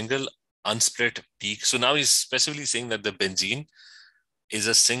in a single unsplit peak. So now he's specifically saying that the benzene is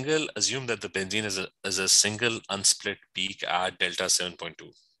a single, assume that the benzene is a single unsplit peak at delta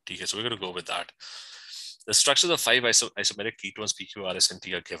 7.2. Okay, so we're going to go with that. The structures of 5 isomeric ketones, P, Q, R, S, and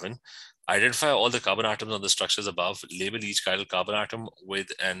T are given. Identify all the carbon atoms on the structures above. Label each chiral carbon atom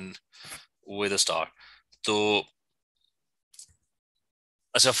with a star. So,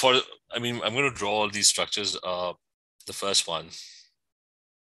 I'm going to draw all these structures. The first one.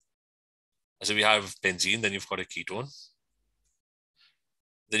 So we have benzene, then you've got a ketone.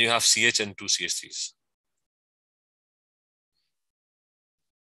 Then you have CH and 2 CH3s.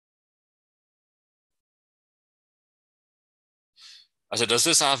 So does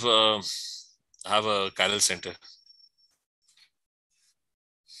this have a chiral center?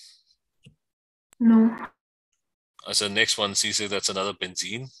 No. So next one, C6, that's another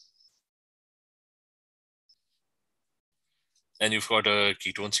benzene. And you've got a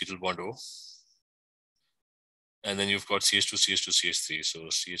ketone, cetyl bond O. And then you've got CH2, CH2, CH3. So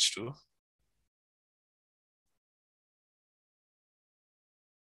CH2.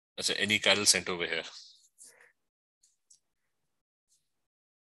 That's any chiral center over here.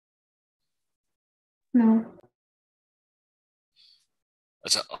 No.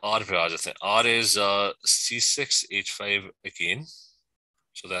 That's R पे आ जाते हैं. R is C6H5 again.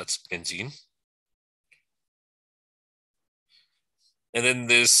 So that's benzene. And then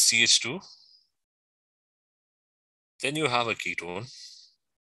there's CH2. Then you have a ketone.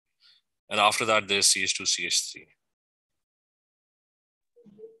 And after that, there's CH2, CH3.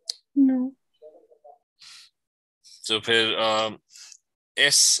 No. So फिर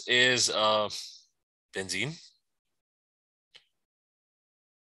S is benzene.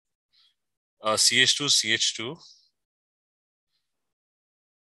 CH2, CH2.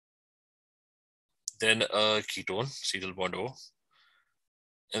 Then a ketone, acetyl bond O.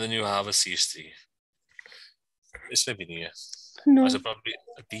 And then you have a CH3. इसमें भी नहीं है. No. अच्छा probably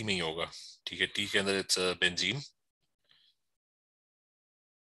T में ही होगा. ठीक है, T के अंदर it's a benzene.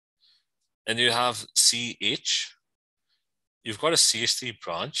 And you have CH. You've got a CH3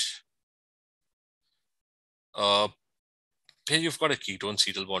 branch. Then you've got a ketone,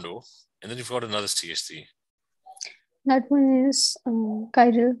 acetyl bond O, and then you've got another CH3. That one is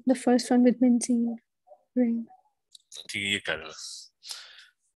chiral, the first one with benzene ring. ठीक है, ये chiral.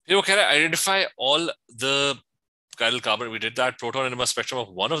 फिर वो कह रहा है identify all the chiral carbon. We did that proton NMR spectrum of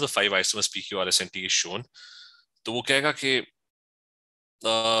one of the 5 isomers PQ, RS, and T is shown. तो वो कहेगा कि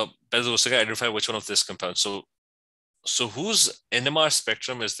पहले तो उससे identify which one of this compound. So whose NMR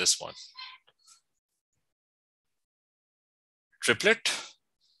spectrum is this one? Triplet,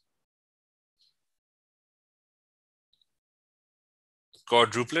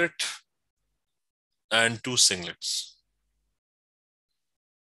 quadruplet, and 2 singlets.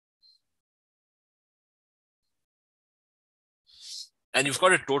 And you've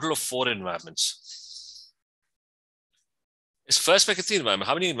got a total of 4 environments. Is first में कितनी environment?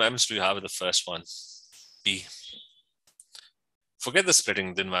 How many environments do you have in the first one? B. Forget the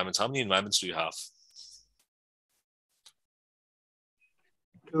splitting the environments. How many environments do you have?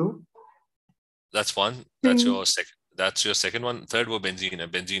 2. That's one. That's your second. That's your second one. Third was benzene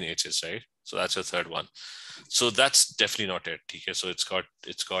and benzene H's, right? So that's your third one. So that's definitely not it. Okay, so it's got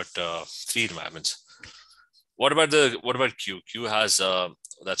 3 environments. What about Q? Q has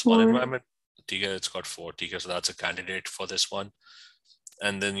that's 1 environment. Okay, it's got 4. Okay, so that's a candidate for this one.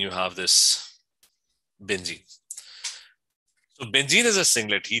 And then you have this benzene. So benzene is a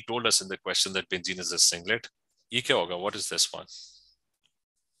singlet. He told us in the question that benzene is a singlet. Ye kya hoga? What is this one?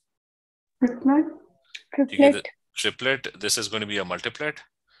 Triplet. Triplet. This is going to be a multiplet,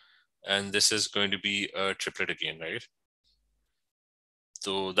 and this is going to be a triplet again, right?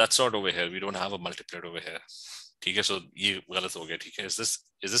 So that's not over here. We don't have a multiplet over here. Okay, so ye galat ho gaya. Okay, is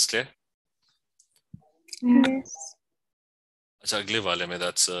this clear? Yes. Achha, agle wale mein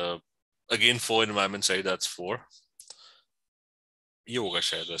that's again 4 environments, right? That's 4. Ye hoga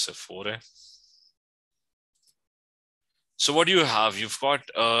shayad waise 4 hai. So what do you have? You've got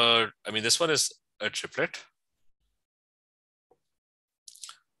I mean this one is a triplet.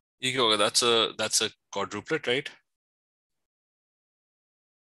 Ye kya hoga? That's a quadruplet, right?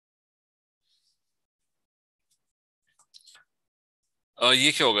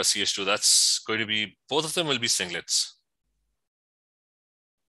 Ye kya hoga CH2? That's going to be, both of them will be singlets.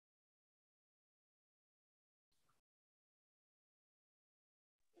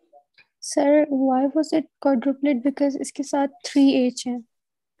 Sir, why was it quadruplet? Because इसके साथ 3H हैं.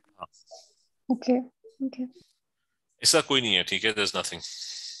 Okay. Okay. इसका कोई नहीं है, ठीक है? There's nothing.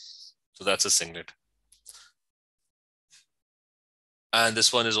 So that's a singlet. And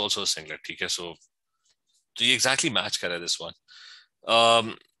this one is also a singlet, ठीक है? So you exactly match कर रहा है this one.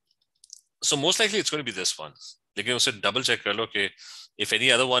 So most likely it's going to be this one. लेकिन उसे double check कर लो कि if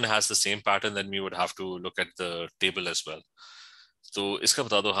any other one has the same pattern, then we would have to look at the table as well. So इसका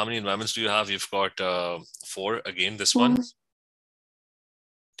बता दो, how many environments do you have? You've got 4 again, this one.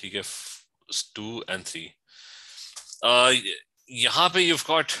 ठीक है, 2 and 3. यहाँ पे you've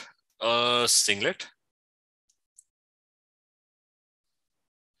got a singlet.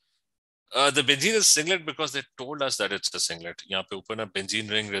 The benzene is singlet because they told us that it's a singlet. यहाँ पे ऊपर ना benzene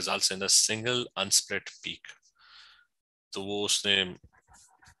ring results in a single unsplit peak. तो वो उसने,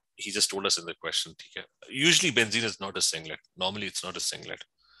 he just told us in the question. ठीक है. Usually benzene is not a singlet. Normally it's not a singlet.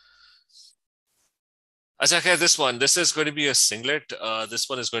 Okay, this is going to be a singlet. This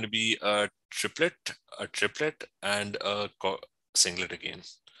one is going to be a triplet, and a singlet again.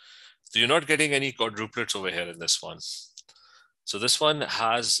 So you're not getting any quadruplets over here in this one. So this one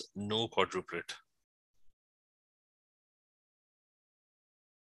has no quadruplet.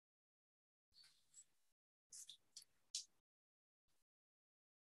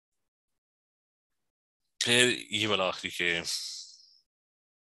 फिर ये वाला आखिरी के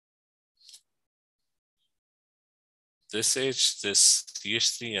this H, this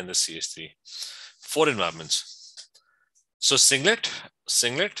CH3, and this CH3. 4 environments. So singlet.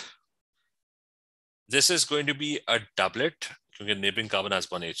 This is going to be a doublet because neighboring carbon has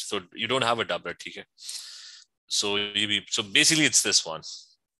 1 H. So you don't have a doublet. Okay? So basically it's this one.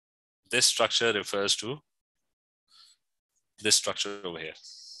 This structure refers to this structure over here.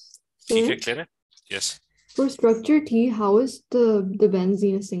 ठीक है, Sir, clear है? Yes. for structure T, how is the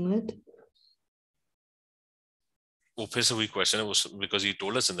benzene a singlet? वो फिर से वही question है, वो because he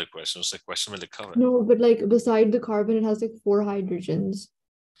told us in the question, उसने question में लिखा हुआ है. No, but like beside the carbon, it has like 4 hydrogens.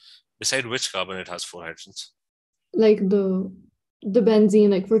 Beside which carbon it has 4 hydrogens? Like the benzene,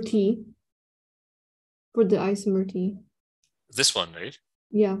 like for T, for the isomer T. This one, right?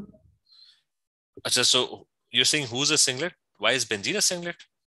 Yeah. अच्छा, so you're saying who's a singlet? Why is benzene a singlet?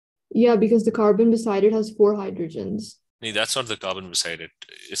 Yeah, because the carbon beside it has 4 hydrogens. No, that's not the carbon beside it.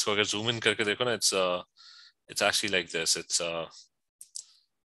 इसको अगर zoom in करके देखो ना, it's actually like this.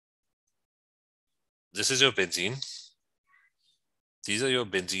 This is your benzene. These are your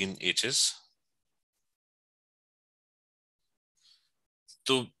benzene H's.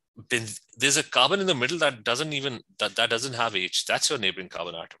 So there's a carbon in the middle that doesn't have H. That's your neighboring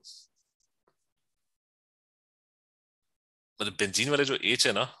carbon atom. But the benzene वाले जो H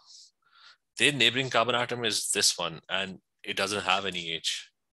है ना, their neighboring carbon atom is this one, and it doesn't have any H.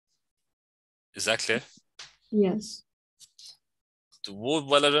 Is that clear? Yes. तो वो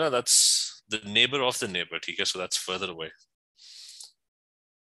वाला जो ना, that's the neighbor of the neighbor, ठीक है? So that's further away.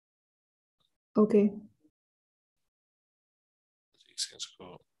 Okay.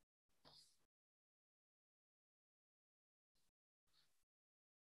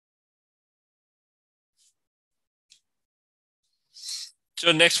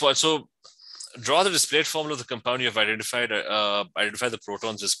 So next one. So draw the displayed formula of the compound you have identified. Identify the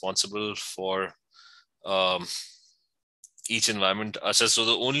protons responsible for each environment. So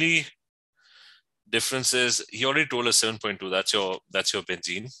the only difference is he already told us 7.2. That's your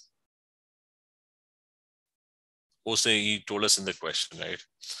benzene. Also, he told us in the question, right?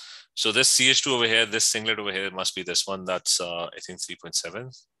 So this CH2 over here, this singlet over here must be this one. That's I think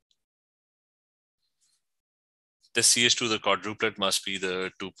 3.7. This CH2, the quadruplet must be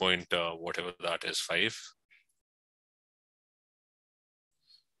the 2. Whatever that is, 5.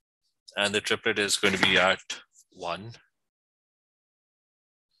 And the triplet is going to be at 1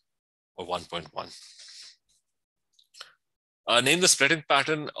 or 1.1. Name the splitting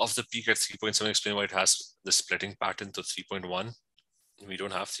pattern of the peak at 3.7. Explain why it has the splitting pattern to 3.1. We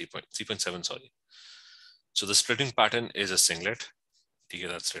don't have 3.7, sorry. So the splitting pattern is a singlet. Okay,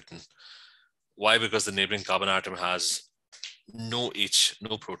 that's written. Why? Because the neighboring carbon atom has no H,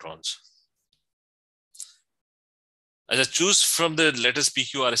 no protons. As I choose from the letters P,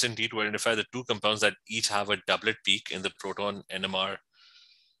 Q, R, S, and T to identify the 2 compounds that each have a doublet peak in the proton NMR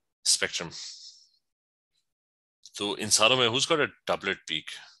spectrum. So in Salome, who's got a doublet peak?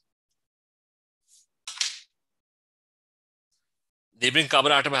 Neighboring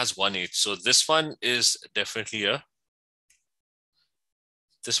carbon atom has 1 H. So this one is definitely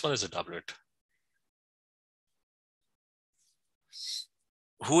this one is a doublet.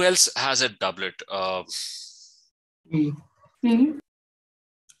 Who else has a doublet? E. T.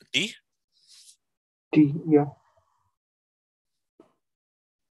 T? T, yeah.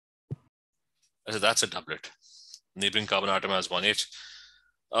 So that's a doublet. Neighboring carbon atom has 1 H.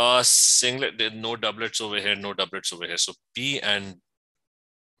 Singlet, there are no doublets over here, no doublets over here. So P and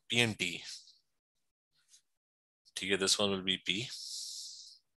T. Okay, this one will be P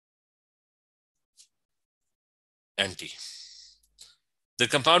and T. The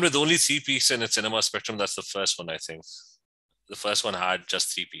compound with only 3 peaks in its NMR spectrum, that's the first one, I think. The first one had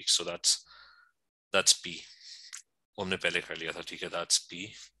just 3 peaks, so that's P. हमने पहले कर लिया था, ठीक है, that's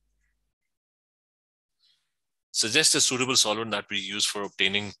P. Suggest a suitable solvent that we use for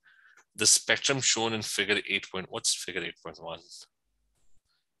obtaining the spectrum shown in figure 8. What's figure 8.1?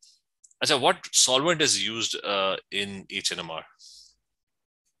 Achha, what solvent is used in HNMR?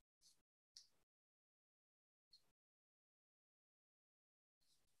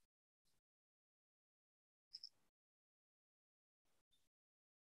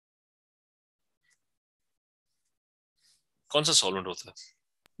 कौन सा solvent होता है?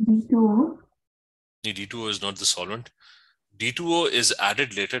 D2O. D2O is not the solvent. D2O is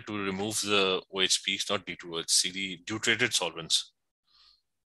added later to remove the OH peaks, not D2O. It's CD deuterated solvents.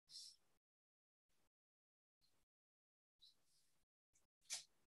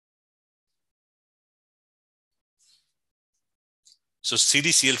 So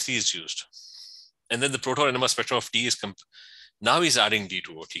CDCl3 is used. And then the proton NMR spectrum of T is now he's adding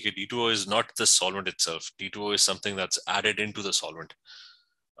D2O. Okay? D2O is not the solvent itself. D2O is something that's added into the solvent.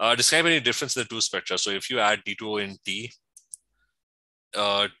 Describe any difference in the 2 spectra. So if you add D2O in T,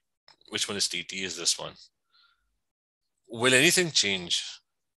 which one is T? T is this one. Will anything change?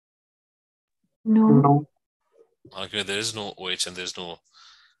 No. No. Okay, there is no OH and there's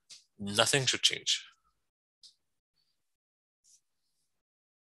nothing should change.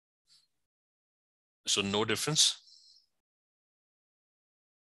 So no difference.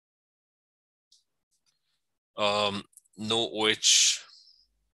 No OH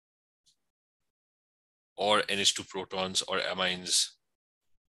or NH2 protons or amines.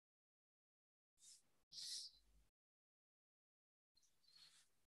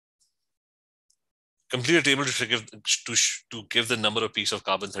 Complete a table to give the number of peaks of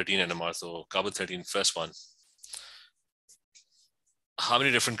carbon-13 NMR. So carbon-13, first one. How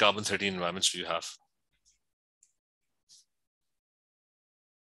many different carbon-13 environments do you have?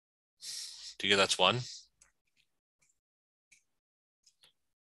 Okay, that's one.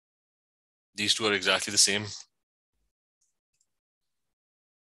 These two are exactly the same.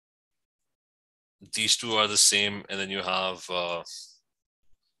 These two are the same, and then you have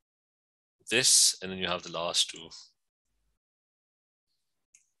this, and then you have the last two.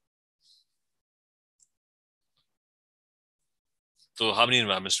 So how many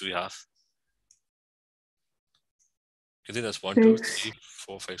environments do we have? I think that's 1, 2, 3,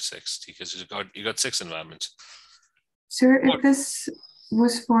 4, 5, 6. Because you got 6 environments. Sir, if this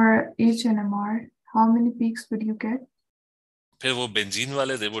was for each NMR, how many peaks would you get? फिर वो benzene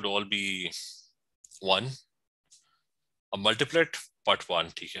वाले, they would all be 1. A multiplet, but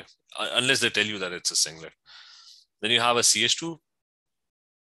 1, ठीक है? Unless they tell you that it's a singlet. Then you have a CH2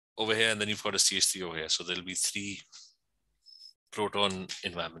 over here, and then you've got a CH3 over here. So there'll be 3 proton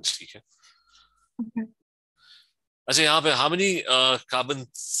environments, ठीक है? Okay. अच्छा, यहाँ पे how many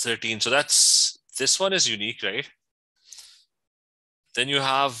carbon-13? So that's, this one is unique, right? Then you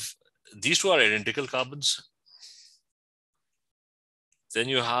have, these two are identical carbons. Then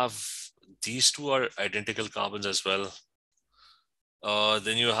you have, these two are identical carbons as well.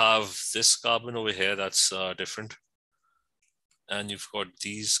 Then you have this carbon over here that's different. And you've got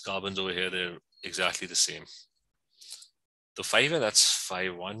these carbons over here, they're exactly the same. The 5, that's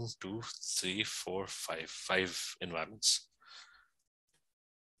 5, 1, 2, 3, 4, 5. 5 environments.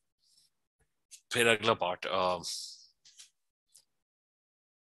 फिर अगला part.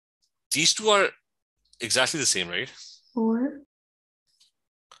 These two are exactly the same, right? 4.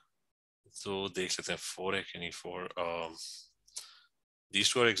 So देख लेते हैं 4 है कि नहीं 4. These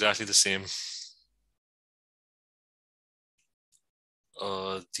two are exactly the same.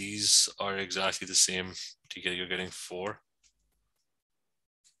 These are exactly the same. Okay, you're getting 4.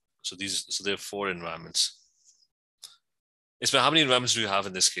 So there are 4 environments. Isma, how many environments do you have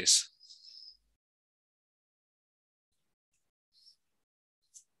in this case?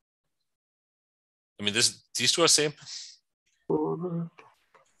 I mean, these two are same.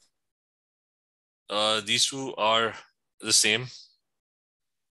 These two are the same.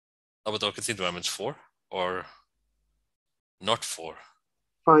 How about the environments? 4 or not 4?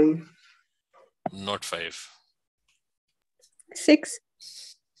 5. Not 5. 6.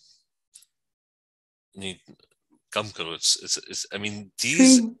 Come karo. It's I mean,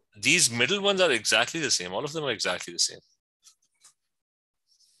 3. these middle ones are exactly the same. All of them are exactly the same.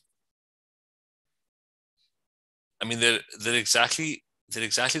 I mean, they're exactly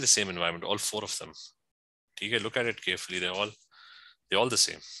the same environment, all 4 of them. Okay, look at it carefully. They're all the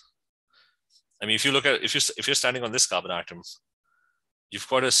same. I mean, if you're standing on this carbon atom, you've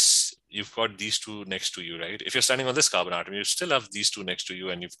got these two next to you, right? If you're standing on this carbon atom, you still have these two next to you,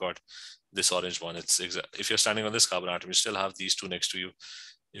 and you've got this orange one. If you're standing on this carbon atom, you still have these two next to you.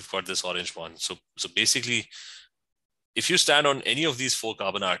 You've got this orange one. So basically, if you stand on any of these 4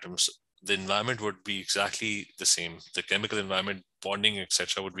 carbon atoms, the environment would be exactly the same. The chemical environment, bonding,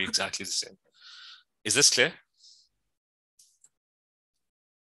 etc., would be exactly the same. Is this clear?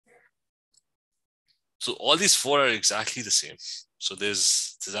 So all these 4 are exactly the same. So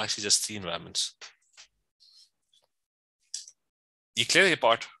there's actually just 3 environments. You clear your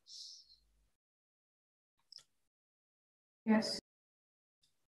part? Yes.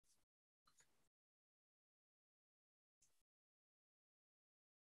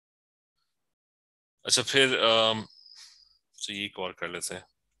 अच्छा फिर so ये एक और कर लेते हैं.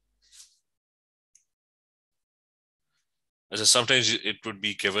 अच्छा, sometimes it would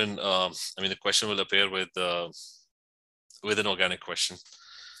be given. I mean, the question will appear with an organic question.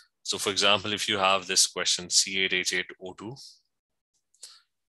 So, for example, if you have this question C8H8O2,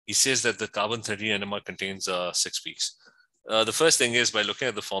 he says that the carbon-13 NMR contains 6 peaks. The first thing is, by looking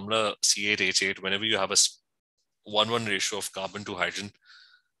at the formula C8H8, whenever you have a 1:1 ratio of carbon to hydrogen,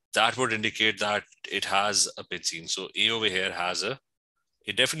 that would indicate that it has a benzene. So A over here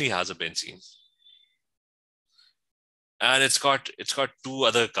it definitely has a benzene. And it's got 2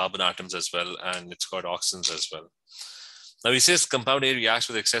 other carbon atoms as well, and it's got oxygens as well. Now he says compound A reacts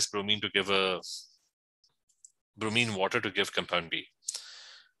with excess bromine to give a bromine water to give compound B.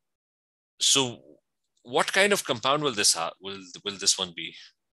 So what kind of compound will this have? Will this one be?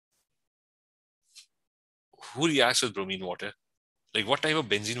 Who reacts with bromine water? Like what type of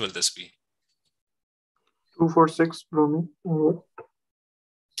benzene will this be? 2,4,6 bromine.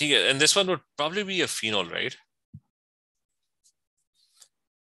 Okay, and this one would probably be a phenol, right?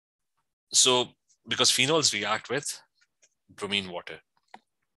 So because phenols react with bromine water.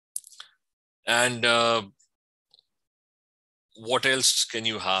 And what else can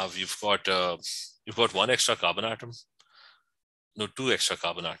you have? You've got one extra carbon atom. No, two extra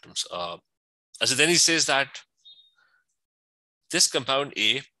carbon atoms. So then he says that this compound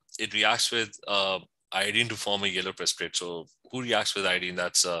A, it reacts with iodine to form a yellow precipitate. So who reacts with iodine?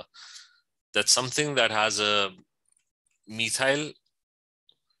 That's something that has a methyl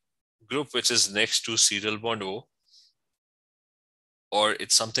group which is next to serial bond O, or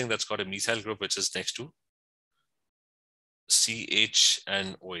it's something that's got a methyl group which is next to CH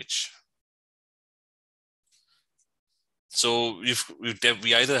and OH. So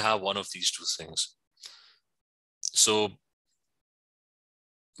we either have one of these two things. So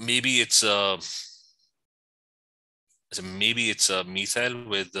maybe it's a methyl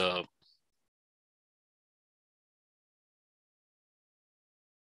with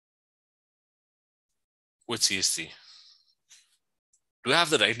CH3. Do I have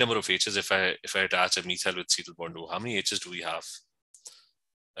the right number of H's if I attach a methyl with cetyl bond O? How many H's do we have?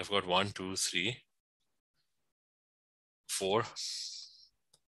 I've got 1, 2, 3, 4,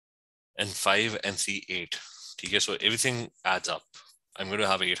 and 5, and 3, 8. Okay, so everything adds up. I'm going to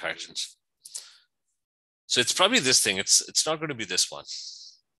have 8 hydrogens. So it's probably this thing. It's not going to be this one,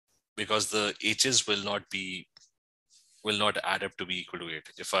 because the H's will not add up to be equal to 8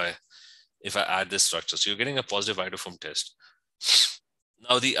 if I add this structure. So you're getting a positive iodoform test.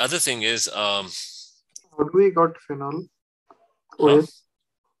 Now the other thing is, how do we got phenol? huh?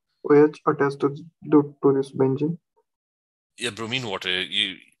 OH attached to this benzene? Yeah, bromine water.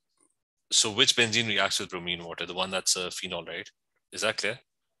 So which benzene reacts with bromine water? The one that's a phenol, right? Is that clear?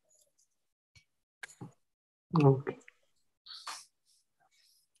 Okay.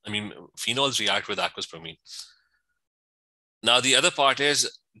 I mean, phenols react with aqueous bromine. Now the other part is,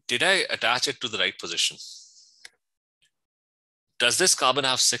 did I attach it to the right position? Does this carbon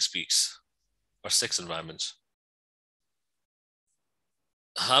have 6 peaks or 6 environments?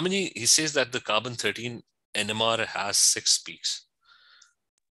 How many? He says that the carbon-13 NMR has 6 peaks.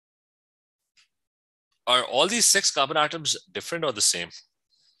 Are all these 6 carbon atoms different or the same?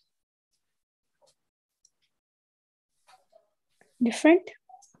 Different?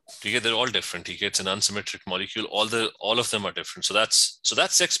 They're all different. It's an unsymmetric molecule. All of them are different. So that's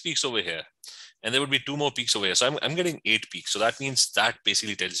 6 peaks over here, and there would be 2 more peaks over here. So I'm getting 8 peaks. So that means that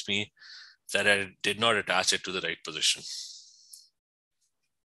basically tells me that I did not attach it to the right position.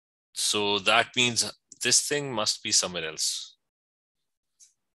 So that means this thing must be somewhere else,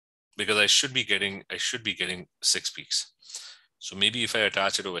 because I should be getting 6 peaks. So maybe if I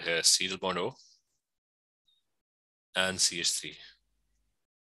attach it over here, serial bond O and CH3.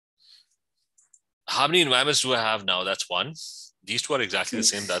 How many environments do I have now? That's 1. These 2 are exactly the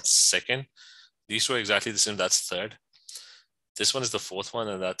same. That's 2nd. These 2 are exactly the same. That's 3rd. This one is the 4th one,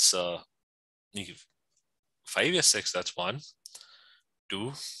 and that's 5 or 6. That's 1,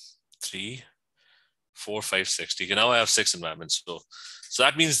 2, 3, 4, 5, 6. Okay, now I have 6 environments. So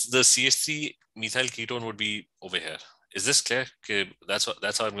that means the CH3 methyl ketone would be over here. Is this clear? Okay, that's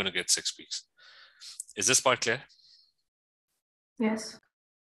how I'm going to get 6 peaks. Is this part clear? Yes.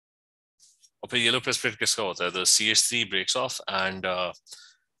 और फिर yellow precipitate किसका होता है? The CH3 breaks off and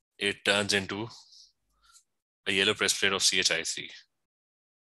it turns into a yellow precipitate of CHI3.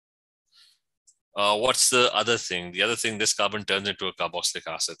 What's the other thing? The other thing, this carbon turns into a carboxylic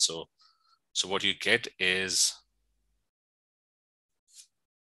acid. So what you get is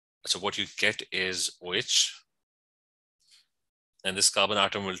OH, and this carbon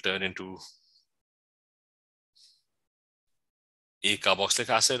atom will turn into a carboxylic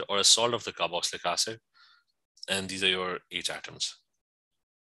acid or a salt of the carboxylic acid, and these are your H atoms.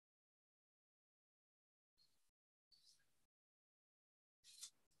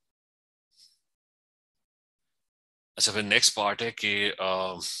 So the next part है कि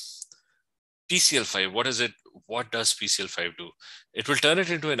PCl5, what is it? What does PCl5 do? It will turn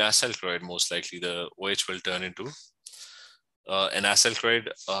it into an acyl chloride, most likely. The OH will turn into an acyl chloride.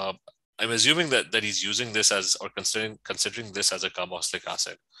 I'm assuming that he's using this as, or considering this as a carboxylic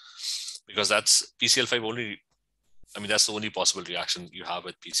acid, because that's PCl5 only. I mean, that's the only possible reaction you have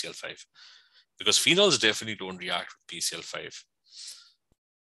with PCl5, because phenols definitely don't react with PCl5.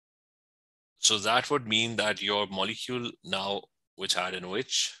 So that would mean that your molecule now, which had an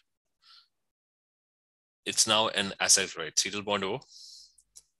OH, it's now an acyl chloride, acetyl bond O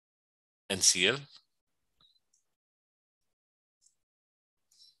and Cl.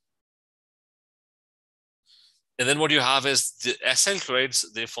 And then what you have is the acyl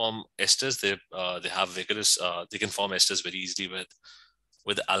chlorides, they form esters. They have vigorous, they can form esters very easily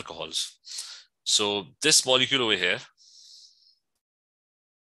with alcohols. So this molecule over here,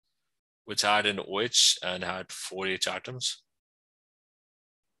 which had an OH and had 4 H atoms,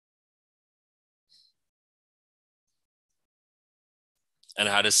 and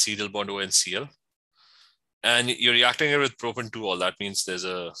had a acetyl bond O and Cl. And you're reacting it with propan-2. All that means there's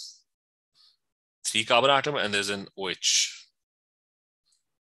a 3 carbon atom and there's an OH.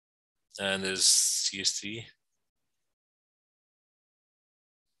 And there's CH3.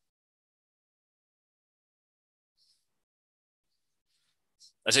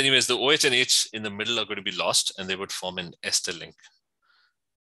 As anyways, the OH and H in the middle are going to be lost and they would form an ester link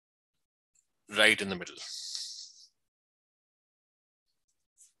right in the middle.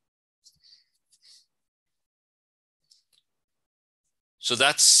 So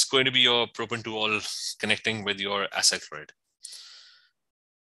that's going to be your propan-2 all connecting with your acyl chloride.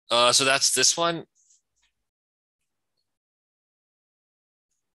 So that's this one.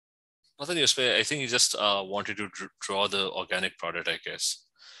 I think you just wanted to draw the organic product, I guess.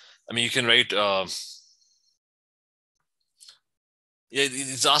 I mean, you can write, yeah,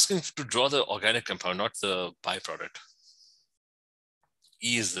 it's asking to draw the organic compound, not the byproduct.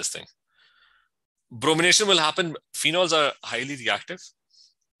 E is this thing. Bromination will happen. Phenols are highly reactive.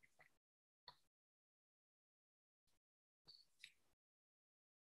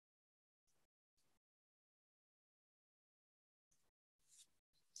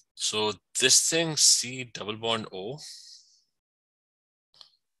 So this thing, C double bond O,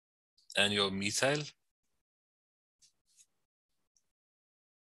 and your methyl,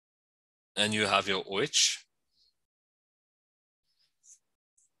 and you have your OH,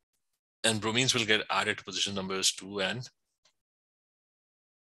 and bromines will get added to position numbers 2 and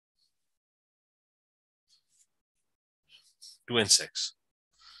 6.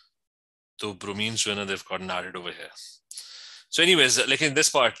 So bromines, when they've gotten added over here. So anyways, like in this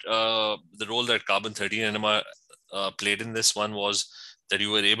part, the role that carbon-13 NMR played in this one was that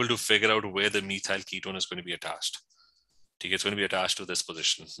you were able to figure out where the methyl ketone is going to be attached. It's going to be attached to this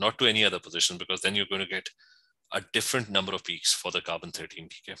position, not to any other position, because then you're going to get a different number of peaks for the carbon-13.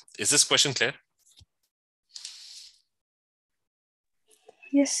 Is this question clear?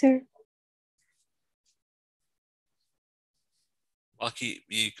 Yes, sir. बाकी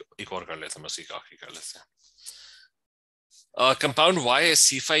एक और कर लेते हैं, बस एक आखिरी कर लेते हैं. Compound Y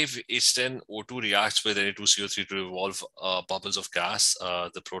C5H10O2 reacts with Na2CO3 to evolve bubbles of gas,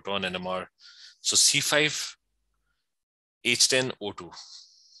 the proton NMR. So C5H10O2.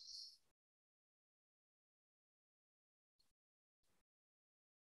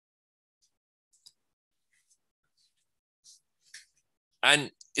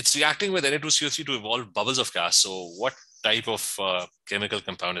 And it's reacting with Na2CO3 to evolve bubbles of gas. So what type of chemical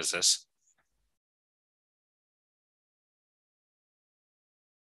compound is this?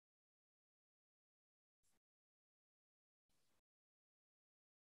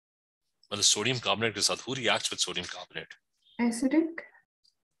 Well, the sodium carbonate के साथ, who reacts with sodium carbonate? Acidic?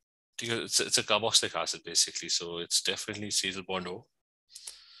 It's a carboxylic acid basically, so it's definitely acetyl bond O,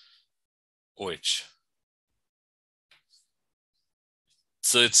 OH.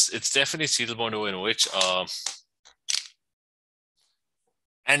 So it's definitely acetyl bond O and OH.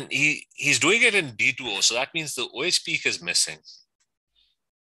 And he's doing it in D2O, so that means the OH peak is missing.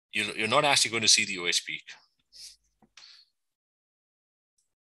 You're not actually going to see the OH peak.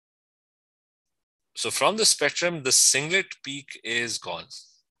 So from the spectrum, the singlet peak is gone.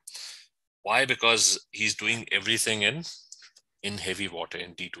 Why? Because he's doing everything in heavy water,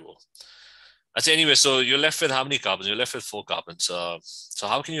 in D2O. Anyway, so you're left with how many carbons? You're left with 4 carbons. So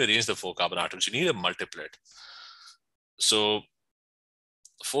how can you arrange the 4 carbon atoms? You need a multiplet. So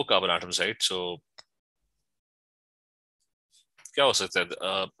 4 carbon atoms, right? So क्या हो सकता है?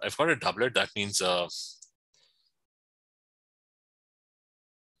 I've got a doublet. That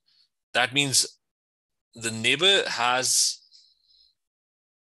means the neighbor has,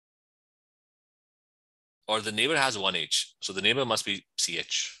 or the neighbor has 1H. So the neighbor must be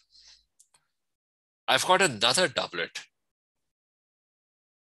CH. I've got another doublet.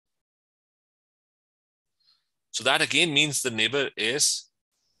 So that again means the neighbor is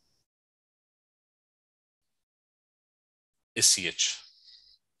CH.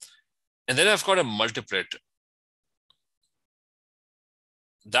 And then I've got a multiplet.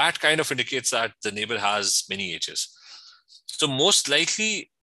 That kind of indicates that the neighbor has many H's. So most likely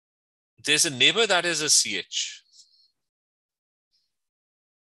there's a neighbor that is a CH.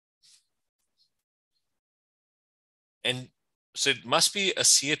 And so it must be a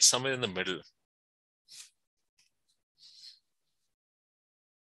CH somewhere in the middle.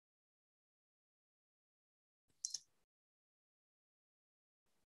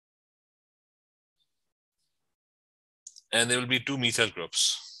 And there will be 2 methyl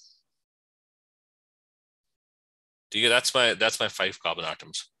groups. Okay, that's my 5 carbon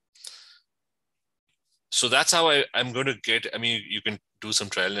atoms. So that's how I'm going to get, I mean, you can do some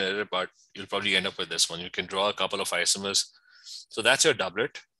trial and error, but you'll probably end up with this one. You can draw a couple of isomers. So that's your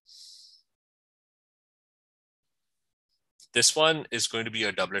doublet. This one is going to be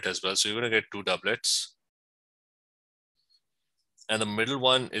a doublet as well. So you're going to get 2 doublets. And the middle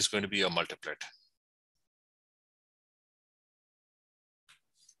one is going to be a multiplet.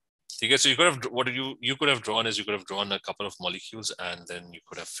 Okay, so you could have, what you could have drawn is you could have drawn a couple of molecules and then you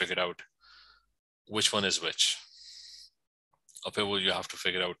could have figured out which one is which. Up here, you have to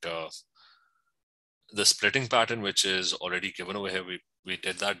figure out the splitting pattern, which is already given over here. We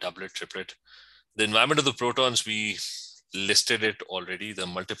did that doublet, triplet. The environment of the protons, we listed it already. The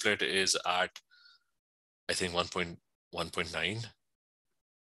multiplet is at, I think, 1.9.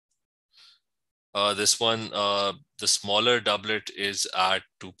 This one, the smaller doublet is at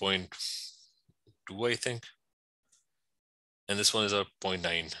 2.2, I think. And this one is at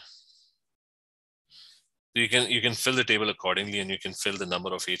 0.9. You can fill the table accordingly, and you can fill the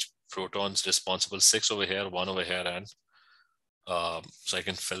number of H protons responsible. 6 over here, 1 over here, and so I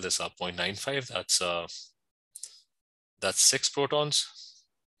can fill this up. 0.95. That's 6 protons.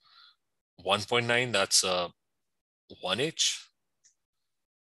 1.9. That's 1H.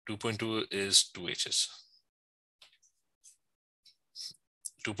 2.2 is 2 H's.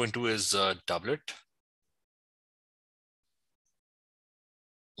 2.2 is a doublet.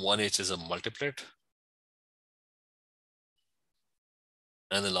 1H is a multiplet.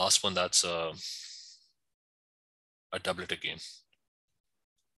 And the last one, that's a doublet again.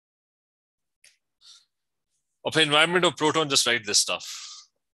 Of the environment of proton, just write this stuff.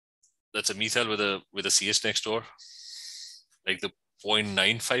 That's a methyl with a CH next door. Like the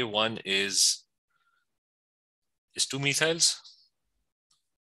 0.951 is 2 methyls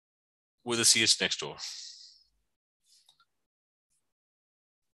with a CH next door.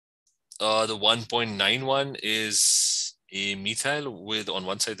 The 1.91 is a methyl with, on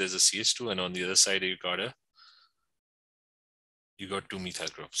one side there's a CH2, and on the other side you got 2 methyl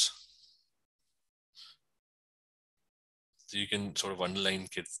groups. So you can sort of underline,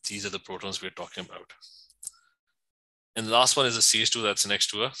 these are the protons we're talking about. And the last one is a CH2 that's next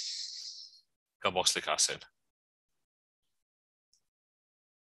to a carboxylic acid.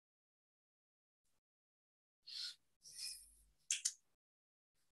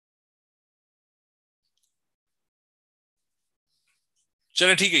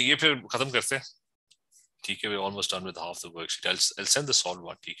 चलो ठीक है, ये फिर खत्म करते हैं. ठीक है, we're almost done with half the worksheet. I'll send the solved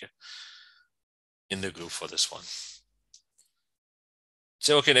one, ठीक है, in the group for this one.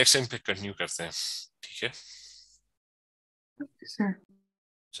 So okay, next time पे continue करते हैं, ठीक है? Sir.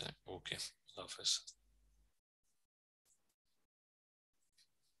 Okay, office.